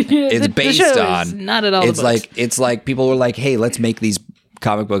 Yeah. It's based on not at all. It's like people were like, hey, let's make these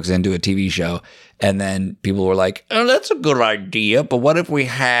comic books into a TV show. And then people were like, oh, that's a good idea. But what if we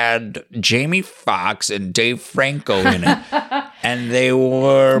had Jamie Foxx and Dave Franco in it? And they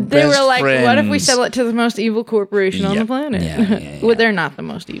were like, friends. What if we sell it to the most evil corporation on the planet? Yeah. Well, they're not the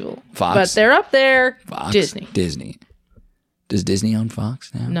most evil. Fox? But they're up there. Fox? Disney. Does Disney own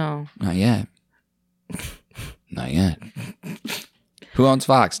Fox now? No. Not yet. Not yet. Who owns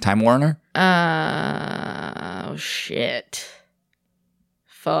Fox? Time Warner? Oh, shit.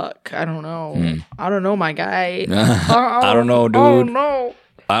 Fuck. I don't know. I don't know, my guy. I don't know, dude. Oh, no.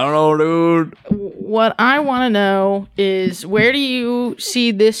 I don't know, dude. What I want to know is, where do you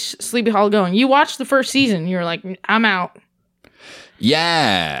see this Sleepy Hollow going? You watched the first season. You're like, I'm out.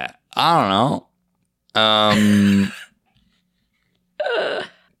 Yeah. I don't know.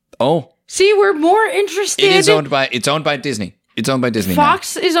 See, we're more interested. It's owned by Disney. It's owned by Disney.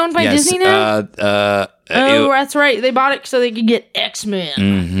 Fox is owned by Disney now? That's right. They bought it so they could get X-Men.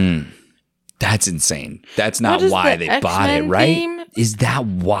 Mm-hmm. That's insane. That's not why they bought it, right? Theme? Is that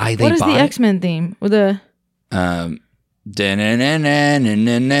why they bought it? What is the X-Men theme? With the I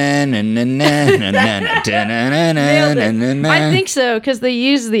think so, because they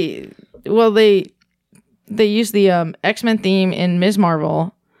use the X-Men theme in Ms.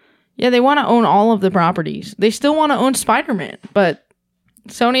 Marvel. Yeah, they want to own all of the properties. They still want to own Spider-Man, but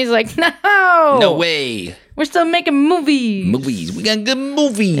Sony's like, no way. We're still making movies. We got good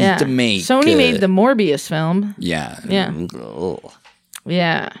movies to make. Sony made the Morbius film. Yeah.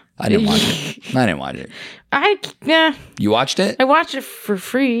 Yeah. I didn't watch it. You watched it? I watched it for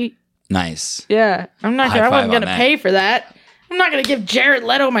free. Nice. Yeah. I wasn't going to pay for that. I'm not going to give Jared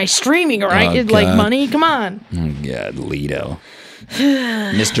Leto my streaming right money. Come on. Oh, God, Leto.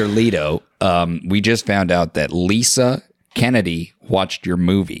 Mr. Leto, we just found out that Lisa Kennedy watched your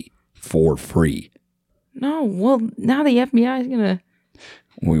movie for free. No, well, now the FBI is going to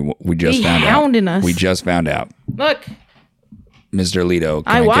we just found hounding us. We just found out. Look. Mr. Leto,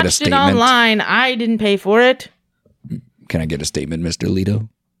 can I watched get a statement? It online. I didn't pay for it. Can I get a statement, Mr. Leto?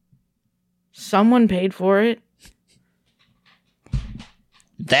 Someone paid for it.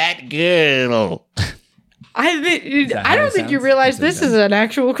 That girl. I don't think you realize this is an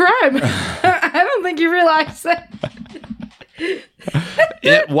actual crime. I don't think you realize that.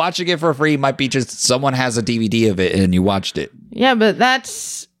 Watching it for free might be just someone has a DVD of it and you watched it. Yeah, but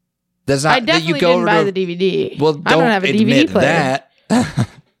that's not. I definitely didn't buy the DVD. Well, I don't have a DVD player. That.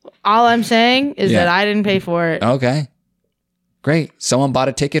 All I'm saying is that I didn't pay for it. Okay. Great. Someone bought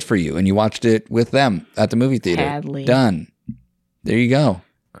a ticket for you and you watched it with them at the movie theater. Sadly. Done. There you go.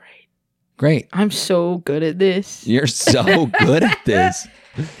 Great. I'm so good at this. You're so good at this.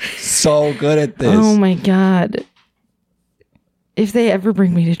 So good at this. Oh my God. If they ever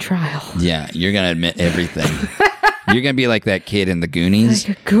bring me to trial. Yeah, you're going to admit everything. You're going to be like that kid in the Goonies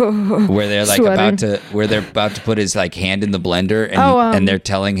where they're like about to put his like hand in the blender and they're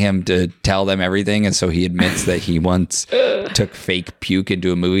telling him to tell them everything. And so he admits that he once took fake puke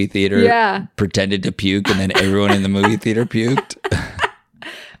into a movie theater, pretended to puke, and then everyone in the movie theater puked.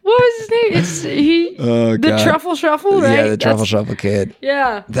 What was his name? The Truffle Shuffle, right? Yeah, the Truffle Shuffle kid.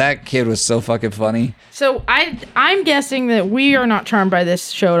 Yeah. That kid was so fucking funny. So I'm guessing that we are not charmed by this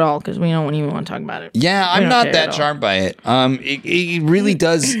show at all because we don't even want to talk about it. Yeah, I'm not that charmed by it. It really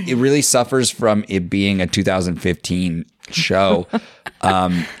does. It really suffers from it being a 2015 show,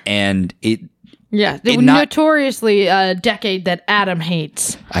 and it. Yeah, notoriously a decade that Adam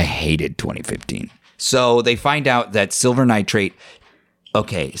hates. I hated 2015. So they find out that silver nitrate.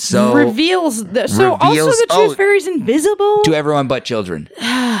 Okay, so reveals also the tooth fairy's invisible to everyone but children.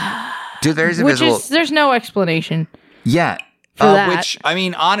 Tooth fairy's invisible. There's no explanation. Yeah, for that. Which I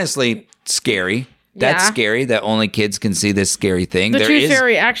mean, honestly, scary. That's scary that only kids can see this scary thing. The tooth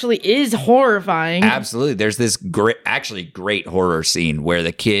fairy actually is horrifying. Absolutely, there's this great horror scene where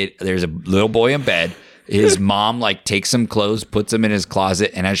there's a little boy in bed his mom like takes some clothes, puts them in his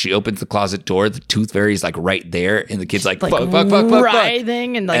closet, and as she opens the closet door, the tooth fairy's like right there, and the kid's like fuck,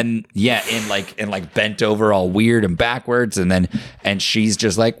 writhing and like and bent over all weird and backwards, and she's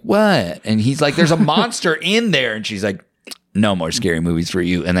just like, what? And he's like, there's a monster in there, and she's like, no more scary movies for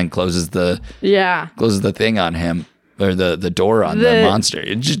you, and then closes the thing on him, or the door on the monster.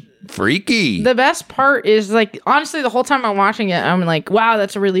 It's just freaky. The best part is, like, honestly, the whole time I'm watching it, I'm like, wow,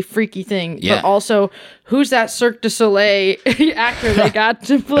 that's a really freaky thing. Yeah. But also, who's that Cirque du Soleil actor that got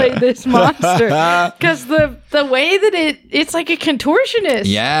to play this monster? Because the way that it's like a contortionist.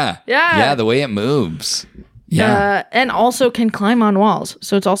 Yeah, the way it moves. Yeah. And also can climb on walls.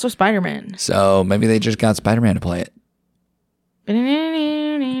 So it's also Spider-Man. So maybe they just got Spider-Man to play it. That's so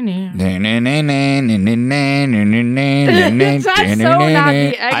not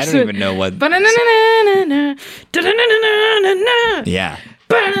the X-Men. I don't even know what. Yeah.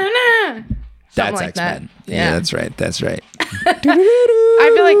 That's like X-Men. That. Yeah, that's right. That's right.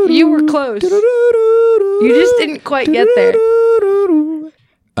 I feel like you were close. You just didn't quite get there.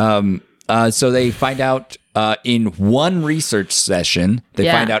 So they find out in one research session, they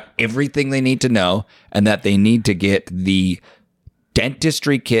find out everything they need to know, and that they need to get the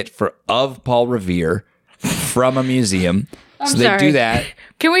dentistry kit of Paul Revere from a museum. So they do that.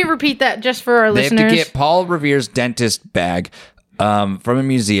 Can we repeat that just for our listeners? They have to get Paul Revere's dentist bag from a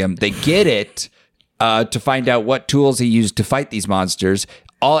museum. They get it to find out what tools he used to fight these monsters.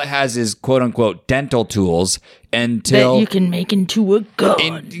 All it has is quote unquote dental tools until that you can make into a gun.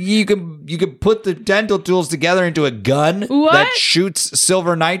 And you can put the dental tools together into a gun that shoots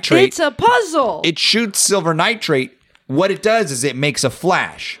silver nitrate. It's a puzzle. It shoots silver nitrate. What it does is it makes a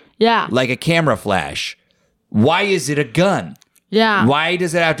flash. Yeah. Like a camera flash. Why is it a gun? Yeah. Why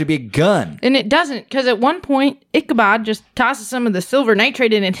does it have to be a gun? And it doesn't, because at one point, Ichabod just tosses some of the silver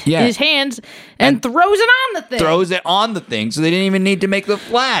nitrate in his hands and throws it on the thing. Throws it on the thing, so they didn't even need to make the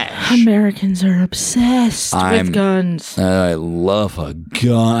flash. Americans are obsessed with guns. I love a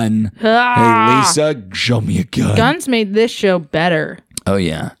gun. Hey, Lisa, show me a gun. Guns made this show better. Oh,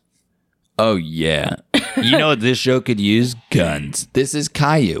 yeah. Oh, yeah. You know what this show could use? Guns. This is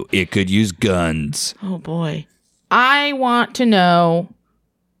Caillou. It could use guns. Oh, boy. I want to know,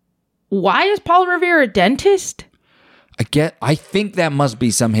 why is Paul Revere a dentist? I think that must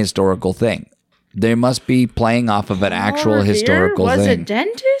be some historical thing. They must be playing off of an actual Revere historical was thing. A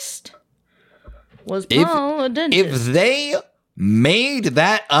dentist? Was Paul a dentist? If they made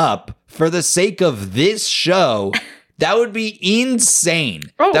that up for the sake of this show, that would be insane.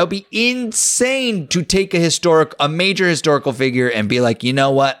 Oh. That would be insane to take a major historical figure and be like, you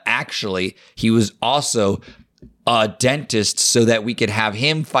know what? Actually, he was also a dentist so that we could have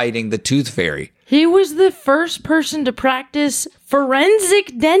him fighting the Tooth Fairy. He was the first person to practice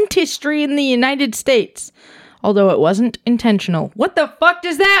forensic dentistry in the United States, although it wasn't intentional. What the fuck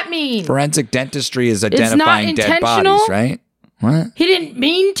does that mean? Forensic dentistry is identifying dead bodies, right? What? He didn't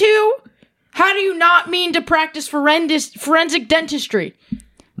mean to? How do you not mean to practice forensic dentistry?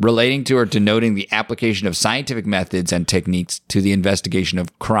 Relating to or denoting the application of scientific methods and techniques to the investigation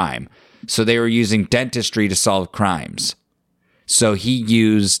of crime. So they were using dentistry to solve crimes. So he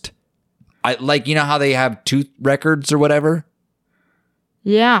used, you know how they have tooth records or whatever?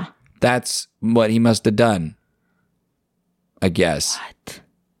 Yeah. That's what he must have done, I guess. What?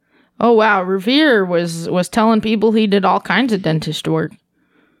 Oh, wow. Revere was telling people he did all kinds of dentist work.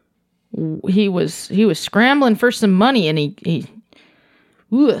 He was scrambling for some money, and he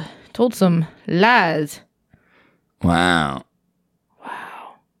told some lies. Wow.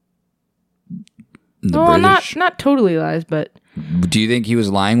 Well, not totally lies, but... Do you think he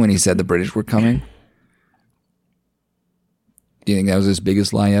was lying when he said the British were coming? Do you think that was his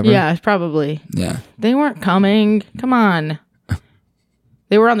biggest lie ever? Yeah, probably. Yeah. They weren't coming. Come on.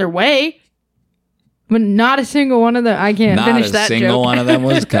 They were on their way. But not a single one of them... I can't finish that joke. Not a single one of them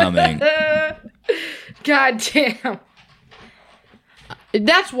was coming. God damn.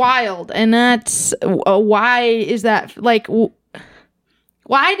 That's wild. And that's... why is that... Like...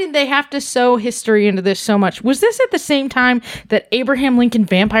 Why did they have to sew history into this so much? Was this at the same time that Abraham Lincoln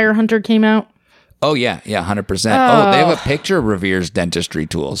Vampire Hunter came out? Oh, yeah. Yeah, 100%. Oh, they have a picture of Revere's dentistry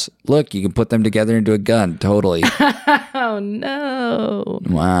tools. Look, you can put them together into a gun. Totally. Oh, no.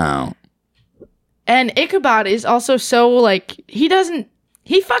 Wow. And Ichabod is also so, like, he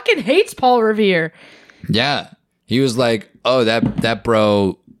fucking hates Paul Revere. Yeah. He was like, oh, that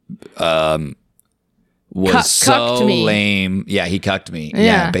bro... was so lame. Yeah, he cucked me.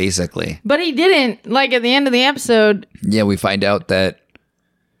 Yeah, basically. But he didn't. Like, at the end of the episode... Yeah, we find out that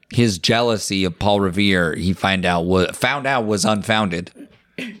his jealousy of Paul Revere, found out was unfounded.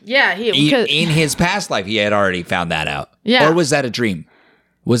 Yeah, in his past life, he had already found that out. Yeah. Or was that a dream?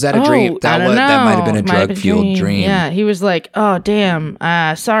 Was that a dream? I don't know. That might have been a drug-fueled dream. Yeah, he was like, "Oh, damn.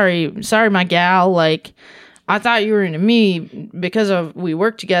 Sorry, my gal. Like, I thought you were into me because of we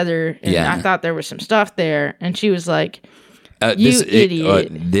worked together, and I thought there was some stuff there." And she was like, "You idiot."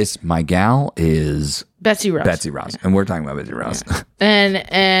 This my gal is Betsy Ross. And we're talking about Betsy Ross. Yeah.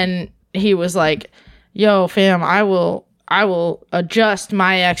 And he was like, "Yo, fam, I will adjust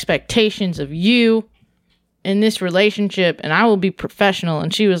my expectations of you in this relationship, and I will be professional."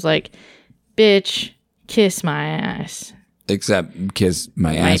 And she was like, "Bitch, kiss my ass." Except kiss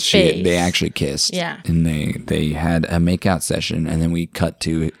my ass. They actually kissed. Yeah. And they had a makeout session, and then we cut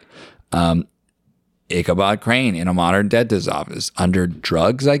to Ichabod Crane in a modern dentist's office under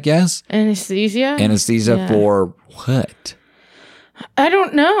drugs, I guess. Anesthesia for what? I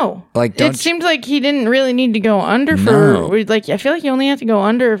don't know. It seemed like he didn't really need to go under I feel like you only have to go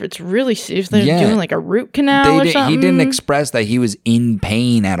under if it's really if they're doing like a root canal or something. He didn't express that he was in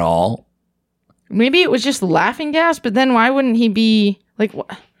pain at all. Maybe it was just laughing gas, but then why wouldn't he be like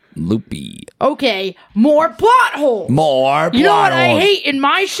what? Loopy. Okay, more plot holes. You know what I hate in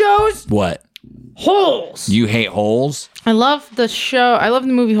my shows? What? Holes. You hate holes? I love the show. I love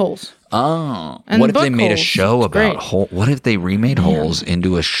the movie Holes. Oh. And what if they made Holes. a show about Holes? What if they remade Holes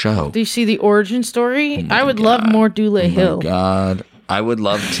into a show? Do you see the origin story? I would love more Dule Hill. Oh my God. I would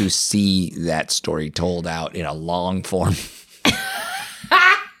love to see that story told out in a long form.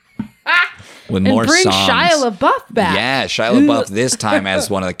 With more bring songs. Shia LaBeouf back. Yeah, Shia LaBeouf this time as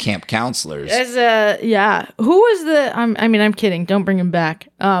one of the camp counselors. Who was the? I'm kidding. Don't bring him back.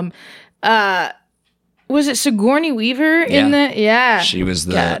 Was it Sigourney Weaver in the? Yeah, she was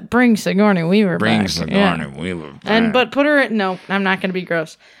the. Yeah, bring Sigourney Weaver back. Bring Sigourney Weaver back. But put her. No, I'm not going to be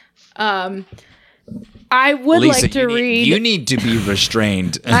gross. I would Lisa, like to read. You need to be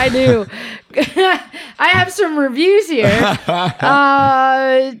restrained. I do. I have some reviews here.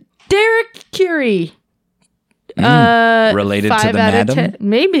 Derek Curie. Related to the madam? 10.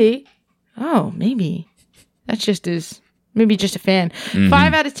 Maybe. Oh, maybe. That's just maybe just a fan.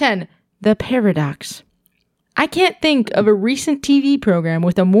 5 out of 10. The Paradox. I can't think of a recent TV program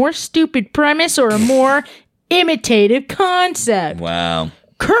with a more stupid premise or a more imitative concept. Wow.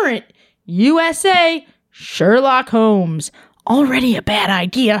 Current USA Sherlock Holmes. Already a bad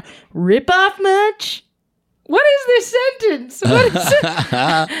idea. Rip off much? What is this sentence? What is it?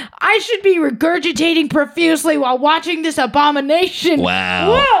 I should be regurgitating profusely while watching this abomination.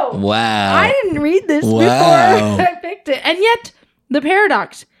 Wow. Whoa. Wow. I didn't read this before I picked it. And yet, The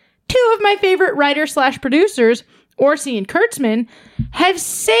Paradox. 2 of my favorite writers/producers, Orsi and Kurtzman, have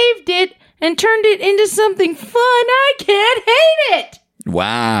saved it and turned it into something fun. I can't hate it.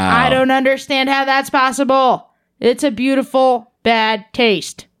 Wow. I don't understand how that's possible. It's a beautiful, bad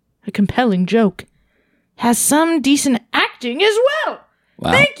taste. A compelling joke. Has some decent acting as well.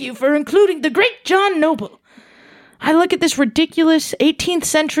 Wow. Thank you for including the great John Noble. I look at this ridiculous 18th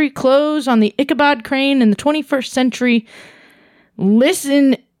century clothes on the Ichabod Crane in the 21st century.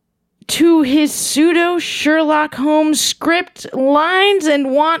 Listen to his pseudo Sherlock Holmes script lines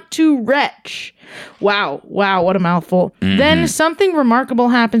and want to retch. Wow, what a mouthful. Mm-hmm. Then something remarkable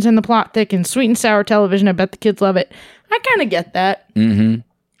happens and the plot thickens. Sweet and sour television. I bet the kids love it. I kind of get that. Mm-hmm.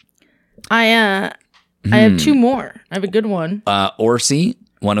 I have 2 more. I have a good one. Orsi,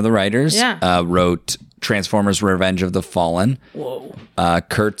 one of the writers, wrote Transformers Revenge of the Fallen. Whoa.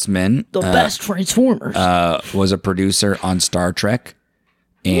 Kurtzman, the best Transformers, was a producer on Star Trek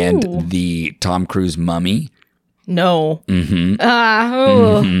and the Tom Cruise Mummy. No.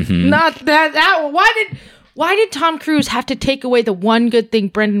 Mm-hmm. Not that. Why did Tom Cruise have to take away the one good thing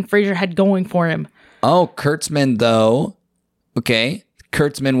Brendan Fraser had going for him? Oh, Kurtzman, though. Okay.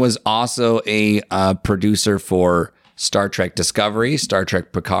 Kurtzman was also a producer for Star Trek Discovery, Star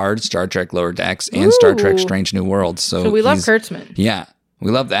Trek Picard, Star Trek Lower Decks, and Star Trek Strange New Worlds. So we love Kurtzman. Yeah, we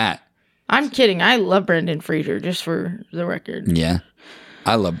love that. I'm kidding. I love Brendan Fraser, just for the record. Yeah,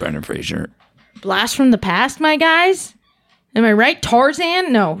 I love Brendan Fraser. Blast from the Past, my guys. Am I right?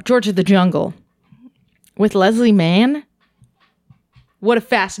 Tarzan? No, George of the Jungle. With Leslie Mann? What a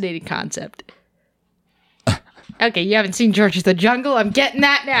fascinating concept. Okay, you haven't seen George of the Jungle? I'm getting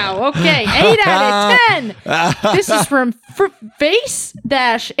that now. Okay, 8 out of 10. This is from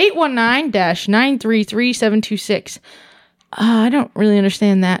face-819-933-726. I don't really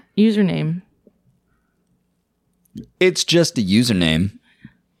understand that username. It's just a username.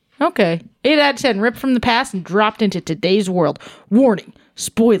 Okay, 8 out of 10. Ripped from the past and dropped into today's world. Warning,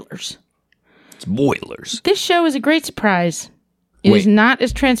 spoilers. Spoilers. This show is a great surprise. It is not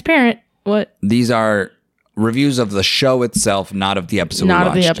as transparent. What? These are reviews of the show itself, not of the episode we watched.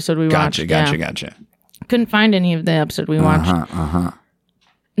 Not of the episode we watched. Gotcha. Couldn't find any of the episode we watched.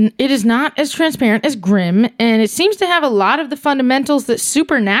 It is not as transparent as Grimm, and it seems to have a lot of the fundamentals that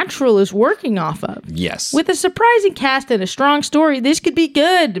Supernatural is working off of. Yes. With a surprising cast and a strong story, this could be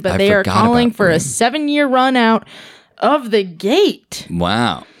good, but they are calling for a 7-year run out of the gate.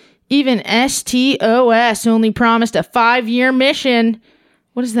 Wow. Even STOS only promised a 5-year mission.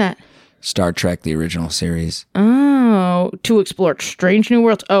 What is that? Star Trek, the original series. Oh, to explore strange new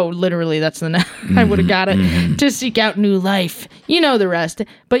worlds. Oh, literally, that's the I would have got it. To seek out new life. You know the rest.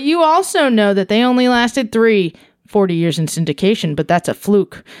 But you also know that they only lasted 40 years in syndication, but that's a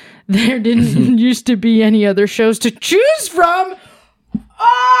fluke. There didn't used to be any other shows to choose from.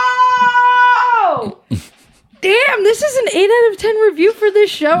 Oh! Damn, this is an 8 out of 10 review for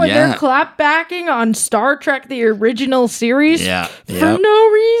this show, and they're clapbacking on Star Trek, the original series, for no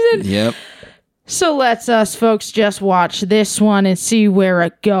reason. Yep. So let's us folks just watch this one and see where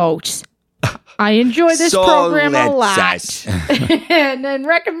it goes. I enjoy this program a lot, and then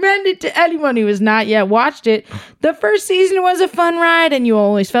recommend it to anyone who has not yet watched it. The first season was a fun ride, and you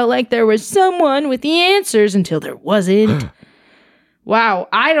always felt like there was someone with the answers until there wasn't. Wow,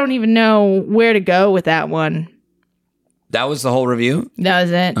 I don't even know where to go with that one. That was the whole review? That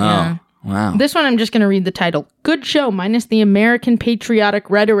was it. Yeah. Wow. This one I'm just going to read the title. Good show minus the American patriotic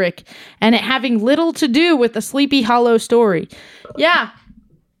rhetoric and it having little to do with the Sleepy Hollow story. Yeah.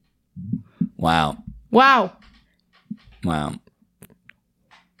 Wow.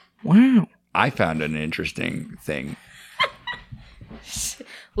 I found an interesting thing.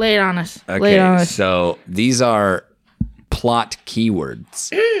 Lay it on us. Okay, so these are plot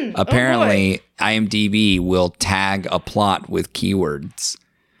keywords. Apparently, IMDb will tag a plot with keywords,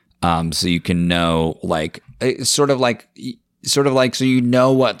 so you can know, like, sort of like, so you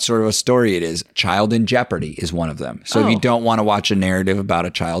know what sort of a story it is. Child in Jeopardy is one of them. So if you don't want to watch a narrative about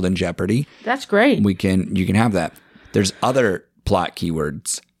a child in Jeopardy, that's great. you can have that. There's other plot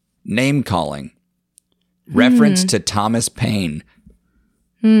keywords: name calling, reference to Thomas Paine,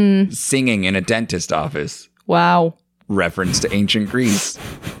 singing in a dentist office. Wow. Reference to ancient Greece.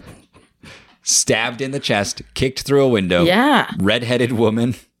 Stabbed in the chest, kicked through a window. Yeah. Redheaded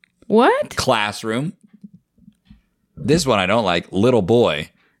woman. What? Classroom. This one I don't like. Little boy.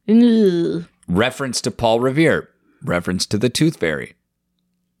 Ugh. Reference to Paul Revere. Reference to the Tooth Fairy.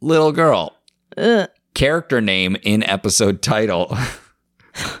 Little girl. Ugh. Character name in episode title.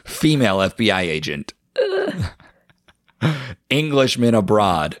 Female FBI agent. Englishman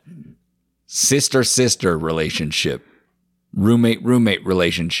abroad. Sister-sister relationship. Roommate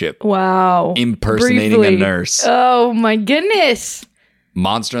relationship. Wow. Impersonating a nurse. Oh my goodness.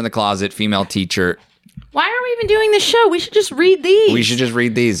 Monster in the closet, female teacher. Why are we even doing this show? We should just read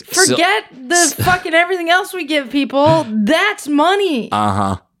these. Forget the fucking everything else we give people. That's money.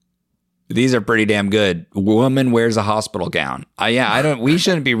 These are pretty damn good. Woman wears a hospital gown. We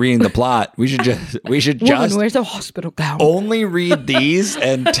shouldn't be reading the plot. We should just Woman wears a hospital gown. Only read these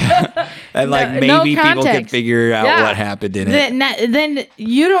and maybe no people can figure out what happened in it. Then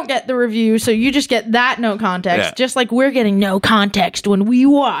you don't get the review, so you just get that no context. Just like we're getting no context when we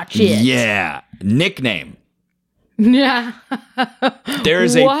watch it. Yeah. Nickname. Yeah.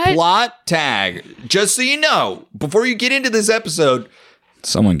 There's a plot tag. Just so you know, before you get into this episode,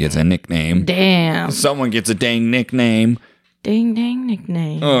 someone gets a nickname. Damn. Someone gets a dang nickname. Dang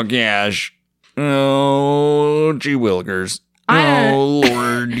nickname. Oh, gosh. Oh, gee willikers. Oh,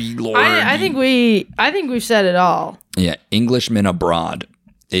 lordy, lord. I think we've said it all. Yeah, Englishman abroad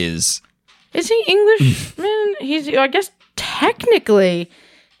is... Is he Englishman? I guess technically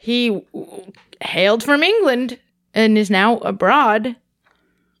he hailed from England and is now abroad.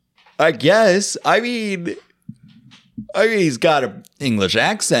 I guess. I mean, he's got an English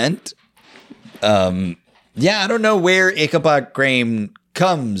accent. I don't know where Ichabod Crane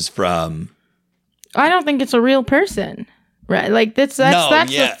comes from. I don't think it's a real person, right? Like that's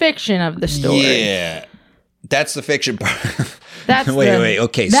the fiction of the story. Yeah, that's the fiction part. Wait.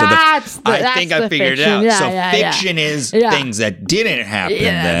 Okay, so I think I figured it out. Yeah, fiction is things that didn't happen.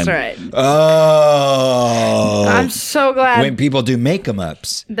 Yeah, then. That's right. Oh, I'm so glad when people do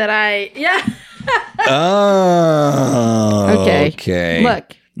make-em-ups. Oh, okay.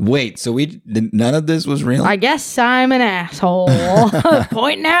 Look. Wait, so none of this was real? I guess I'm an asshole.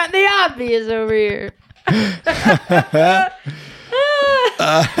 Pointing out the obvious over here.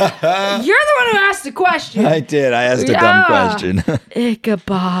 You're the one who asked the question. I did. I asked a dumb question.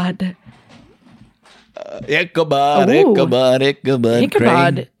 Ichabod. Ichabod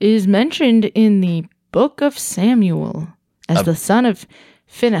is mentioned in the Book of Samuel as the son of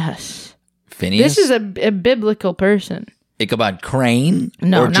Phinehas. Phineas? This is a biblical person. Ichabod Crane?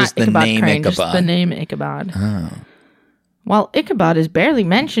 No, or not just the Ichabod name Crane, Ichabod? just the name Ichabod. Oh. While Ichabod is barely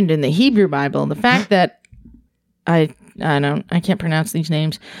mentioned in the Hebrew Bible, the fact that I can't pronounce these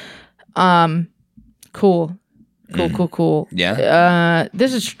names. Cool. Yeah.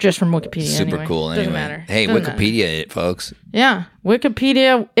 This is just from Wikipedia. Super anyway. cool. Doesn't Anyway. matter. Hey, Doesn't Wikipedia matter. it, folks. Yeah,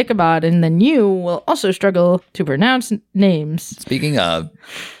 Wikipedia Ichabod, and then you will also struggle to pronounce names. Speaking of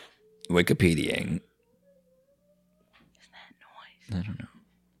Wikipediaing. I don't know.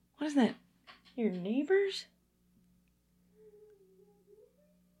 What is that? Your neighbors?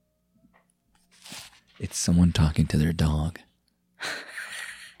 It's someone talking to their dog.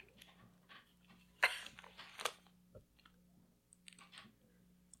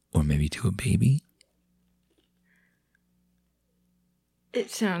 Or maybe to a baby. It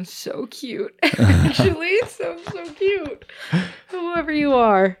sounds so cute. Actually, it sounds so cute. Whoever you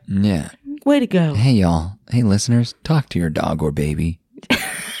are. Yeah. Way to go. Hey, y'all. Hey, listeners. Talk to your dog or baby.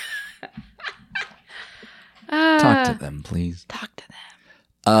 Talk to them, please. Talk to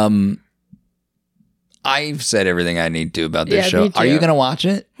them. I've said everything I need to about this Yeah, show. me too. Are you going to watch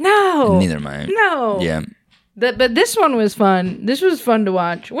it? No. Neither am I. No. Yeah. But this one was fun. This was fun to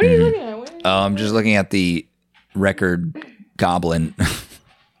watch. What are you looking at? Oh, I'm just looking at the record goblin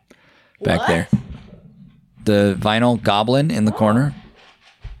back What? there. The vinyl goblin in the corner.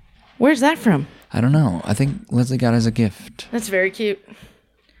 Where's that from? I don't know. I think Leslie got as a gift. That's very cute.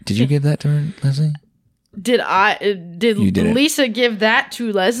 Did you give that to her, Leslie? Did You did it. Lisa give that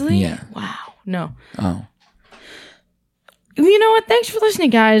to Leslie? Yeah. Wow. No. Oh. You know what? Thanks for listening,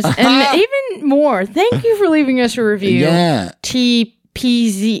 guys. And even more, thank you for leaving us a review. Yeah.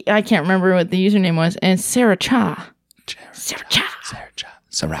 TPZ, I can't remember what the username was, and Sarah Cha. Sarah Cha.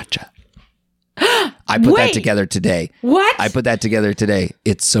 Sriracha. I put that Wait. together today. What? I put that together today.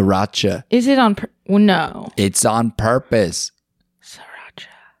 It's sriracha. Is it on? Well, no. It's on purpose. Sriracha.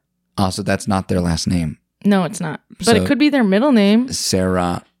 Also, that's not their last name. No, it's not. But So- it could be their middle name.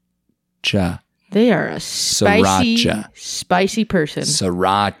 Sriracha. They are a Sriracha. spicy person.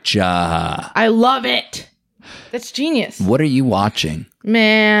 Sriracha. I love it. That's genius. What are you watching?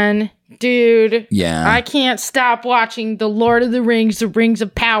 Man, dude. Yeah. I can't stop watching The Lord of the Rings, The Rings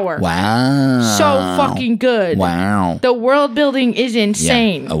of Power. Wow. So fucking good. Wow. The world building is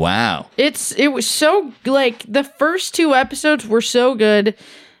insane. Yeah. Oh, wow. It was so, like, the first 2 episodes were so good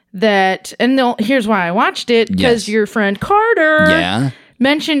that, and here's why I watched it, because Yes. your friend Carter Yeah.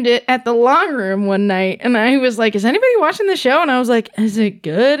 mentioned it at the long room one night, and I was like, is anybody watching the show? And I was like, is it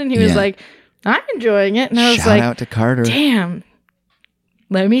good? And he was Yeah. like, I'm enjoying it. And I was Shout like, out to Carter. damn.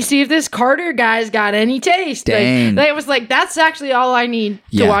 Let me see if this Carter guy's got any taste. Dang. Like, it was like, that's actually all I need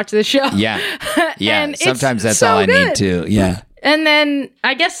to Yeah. watch this show. Yeah. Yeah. And it's Sometimes that's so all I need good. too. Yeah. And then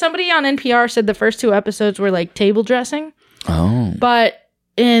I guess somebody on NPR said the first 2 episodes were like table dressing. Oh. But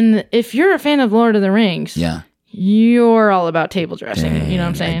if you're a fan of Lord of the Rings, Yeah. you're all about table dressing. You know what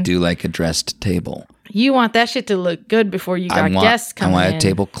I'm saying? I do like a dressed table. You want that shit to look good before you got guests coming in. I want a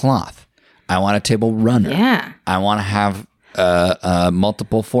tablecloth. I want a table runner. Yeah. I want to have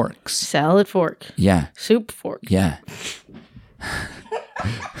multiple forks. Salad fork. Yeah. Soup fork. Yeah.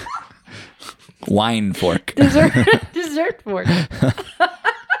 Wine fork. Dessert fork.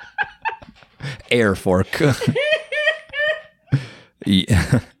 Air fork.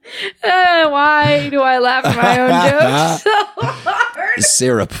 Yeah. Why do I laugh at my own jokes so hard?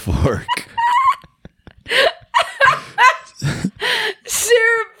 Syrup fork.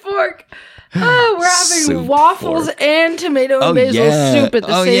 Syrup fork. Oh, we're having Soup waffles fork. and tomato and basil soup at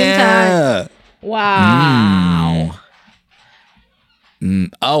the same time. Wow.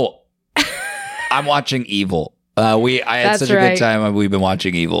 Oh, I'm watching Evil. I had That's such a right. good time. We've been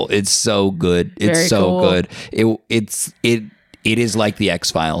watching Evil. It's so good. It's Very so cool. good. It is like the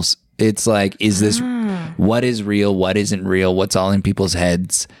X-Files. It's like, is this what is real? What isn't real? What's all in people's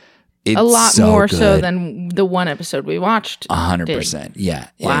heads? It's A lot so more good. so than the one episode we watched. 100%. Yeah.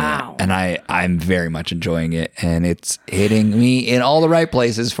 Wow. And I'm very much enjoying it, and it's hitting me in all the right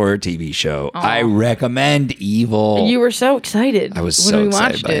places for a TV show. I recommend Evil. You were so excited. I was when so we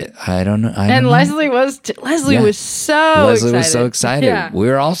excited watched by it. it. I don't know. And Leslie was Yeah. was so Leslie excited. was so excited. Yeah. We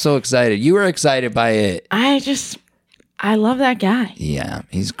were all so excited. You were excited by it. I love that guy. Yeah,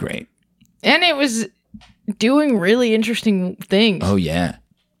 he's great. And it was doing really interesting things. Oh yeah.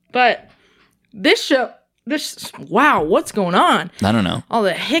 But this show, wow, what's going on? I don't know. All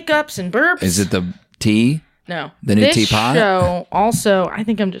the hiccups and burps. Is it the tea? No. The new this teapot? show also, I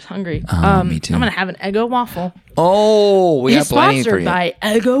think I'm just hungry. Me too. I'm going to have an Eggo waffle. Oh, we got It's plenty for sponsored you. by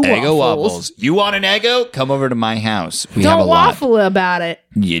Eggo Eggo Waffles. waffles. You want an Eggo? Come over to my house. We have a Don't lot. waffle about it.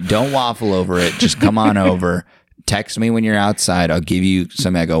 You don't waffle over it. Just come on over. Text me when you're outside. I'll give you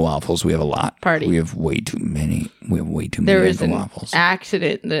some Eggo waffles. We have a lot. Party. We have way too many. We have way too There many was Eggo an waffles.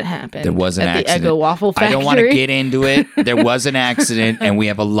 accident that happened. There was an at accident. the Eggo Waffle Factory. I don't want to get into it. There was an accident, and we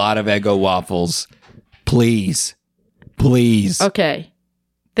have a lot of Eggo waffles. Please. Okay.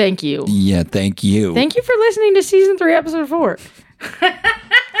 Thank you. Yeah, thank you. Thank you for listening to season 3, episode 4.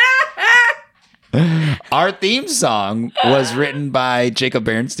 Our theme song was written by Jacob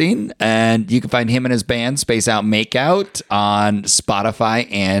Bernstein, and you can find him and his band Space Out Makeout on Spotify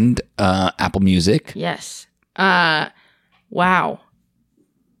and Apple Music. Yes. Wow.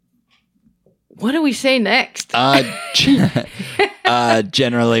 What do we say next?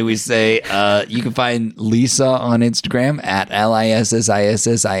 Generally, we say you can find Lisa on Instagram at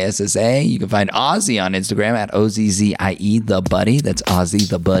LISSISSISSA. You can find Ozzy on Instagram at OZZIE the Buddy. That's Ozzy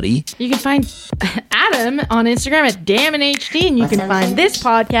the Buddy. You can find Adam on Instagram at DamnHD, and you can find this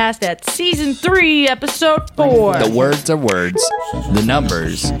podcast at season 3, episode 4. The words are words. The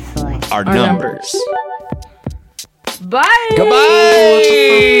numbers are numbers. Bye.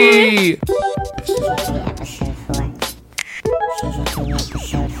 Goodbye. Episode 4. Season 3,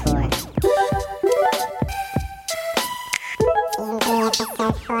 episode 4.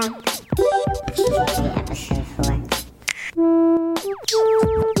 Season 3, episode 4.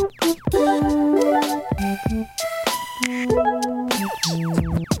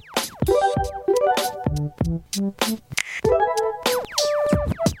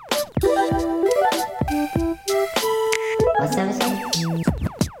 What's the episode?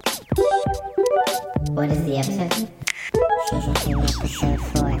 What is the episode? Season 3, episode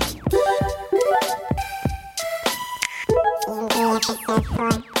 4. Season 3, episode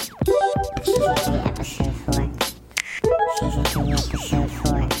 4. Season 3, episode 4. Season 3, episode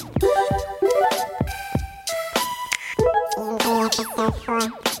 4.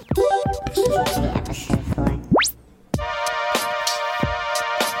 Season 3, episode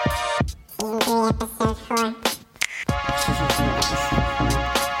 4.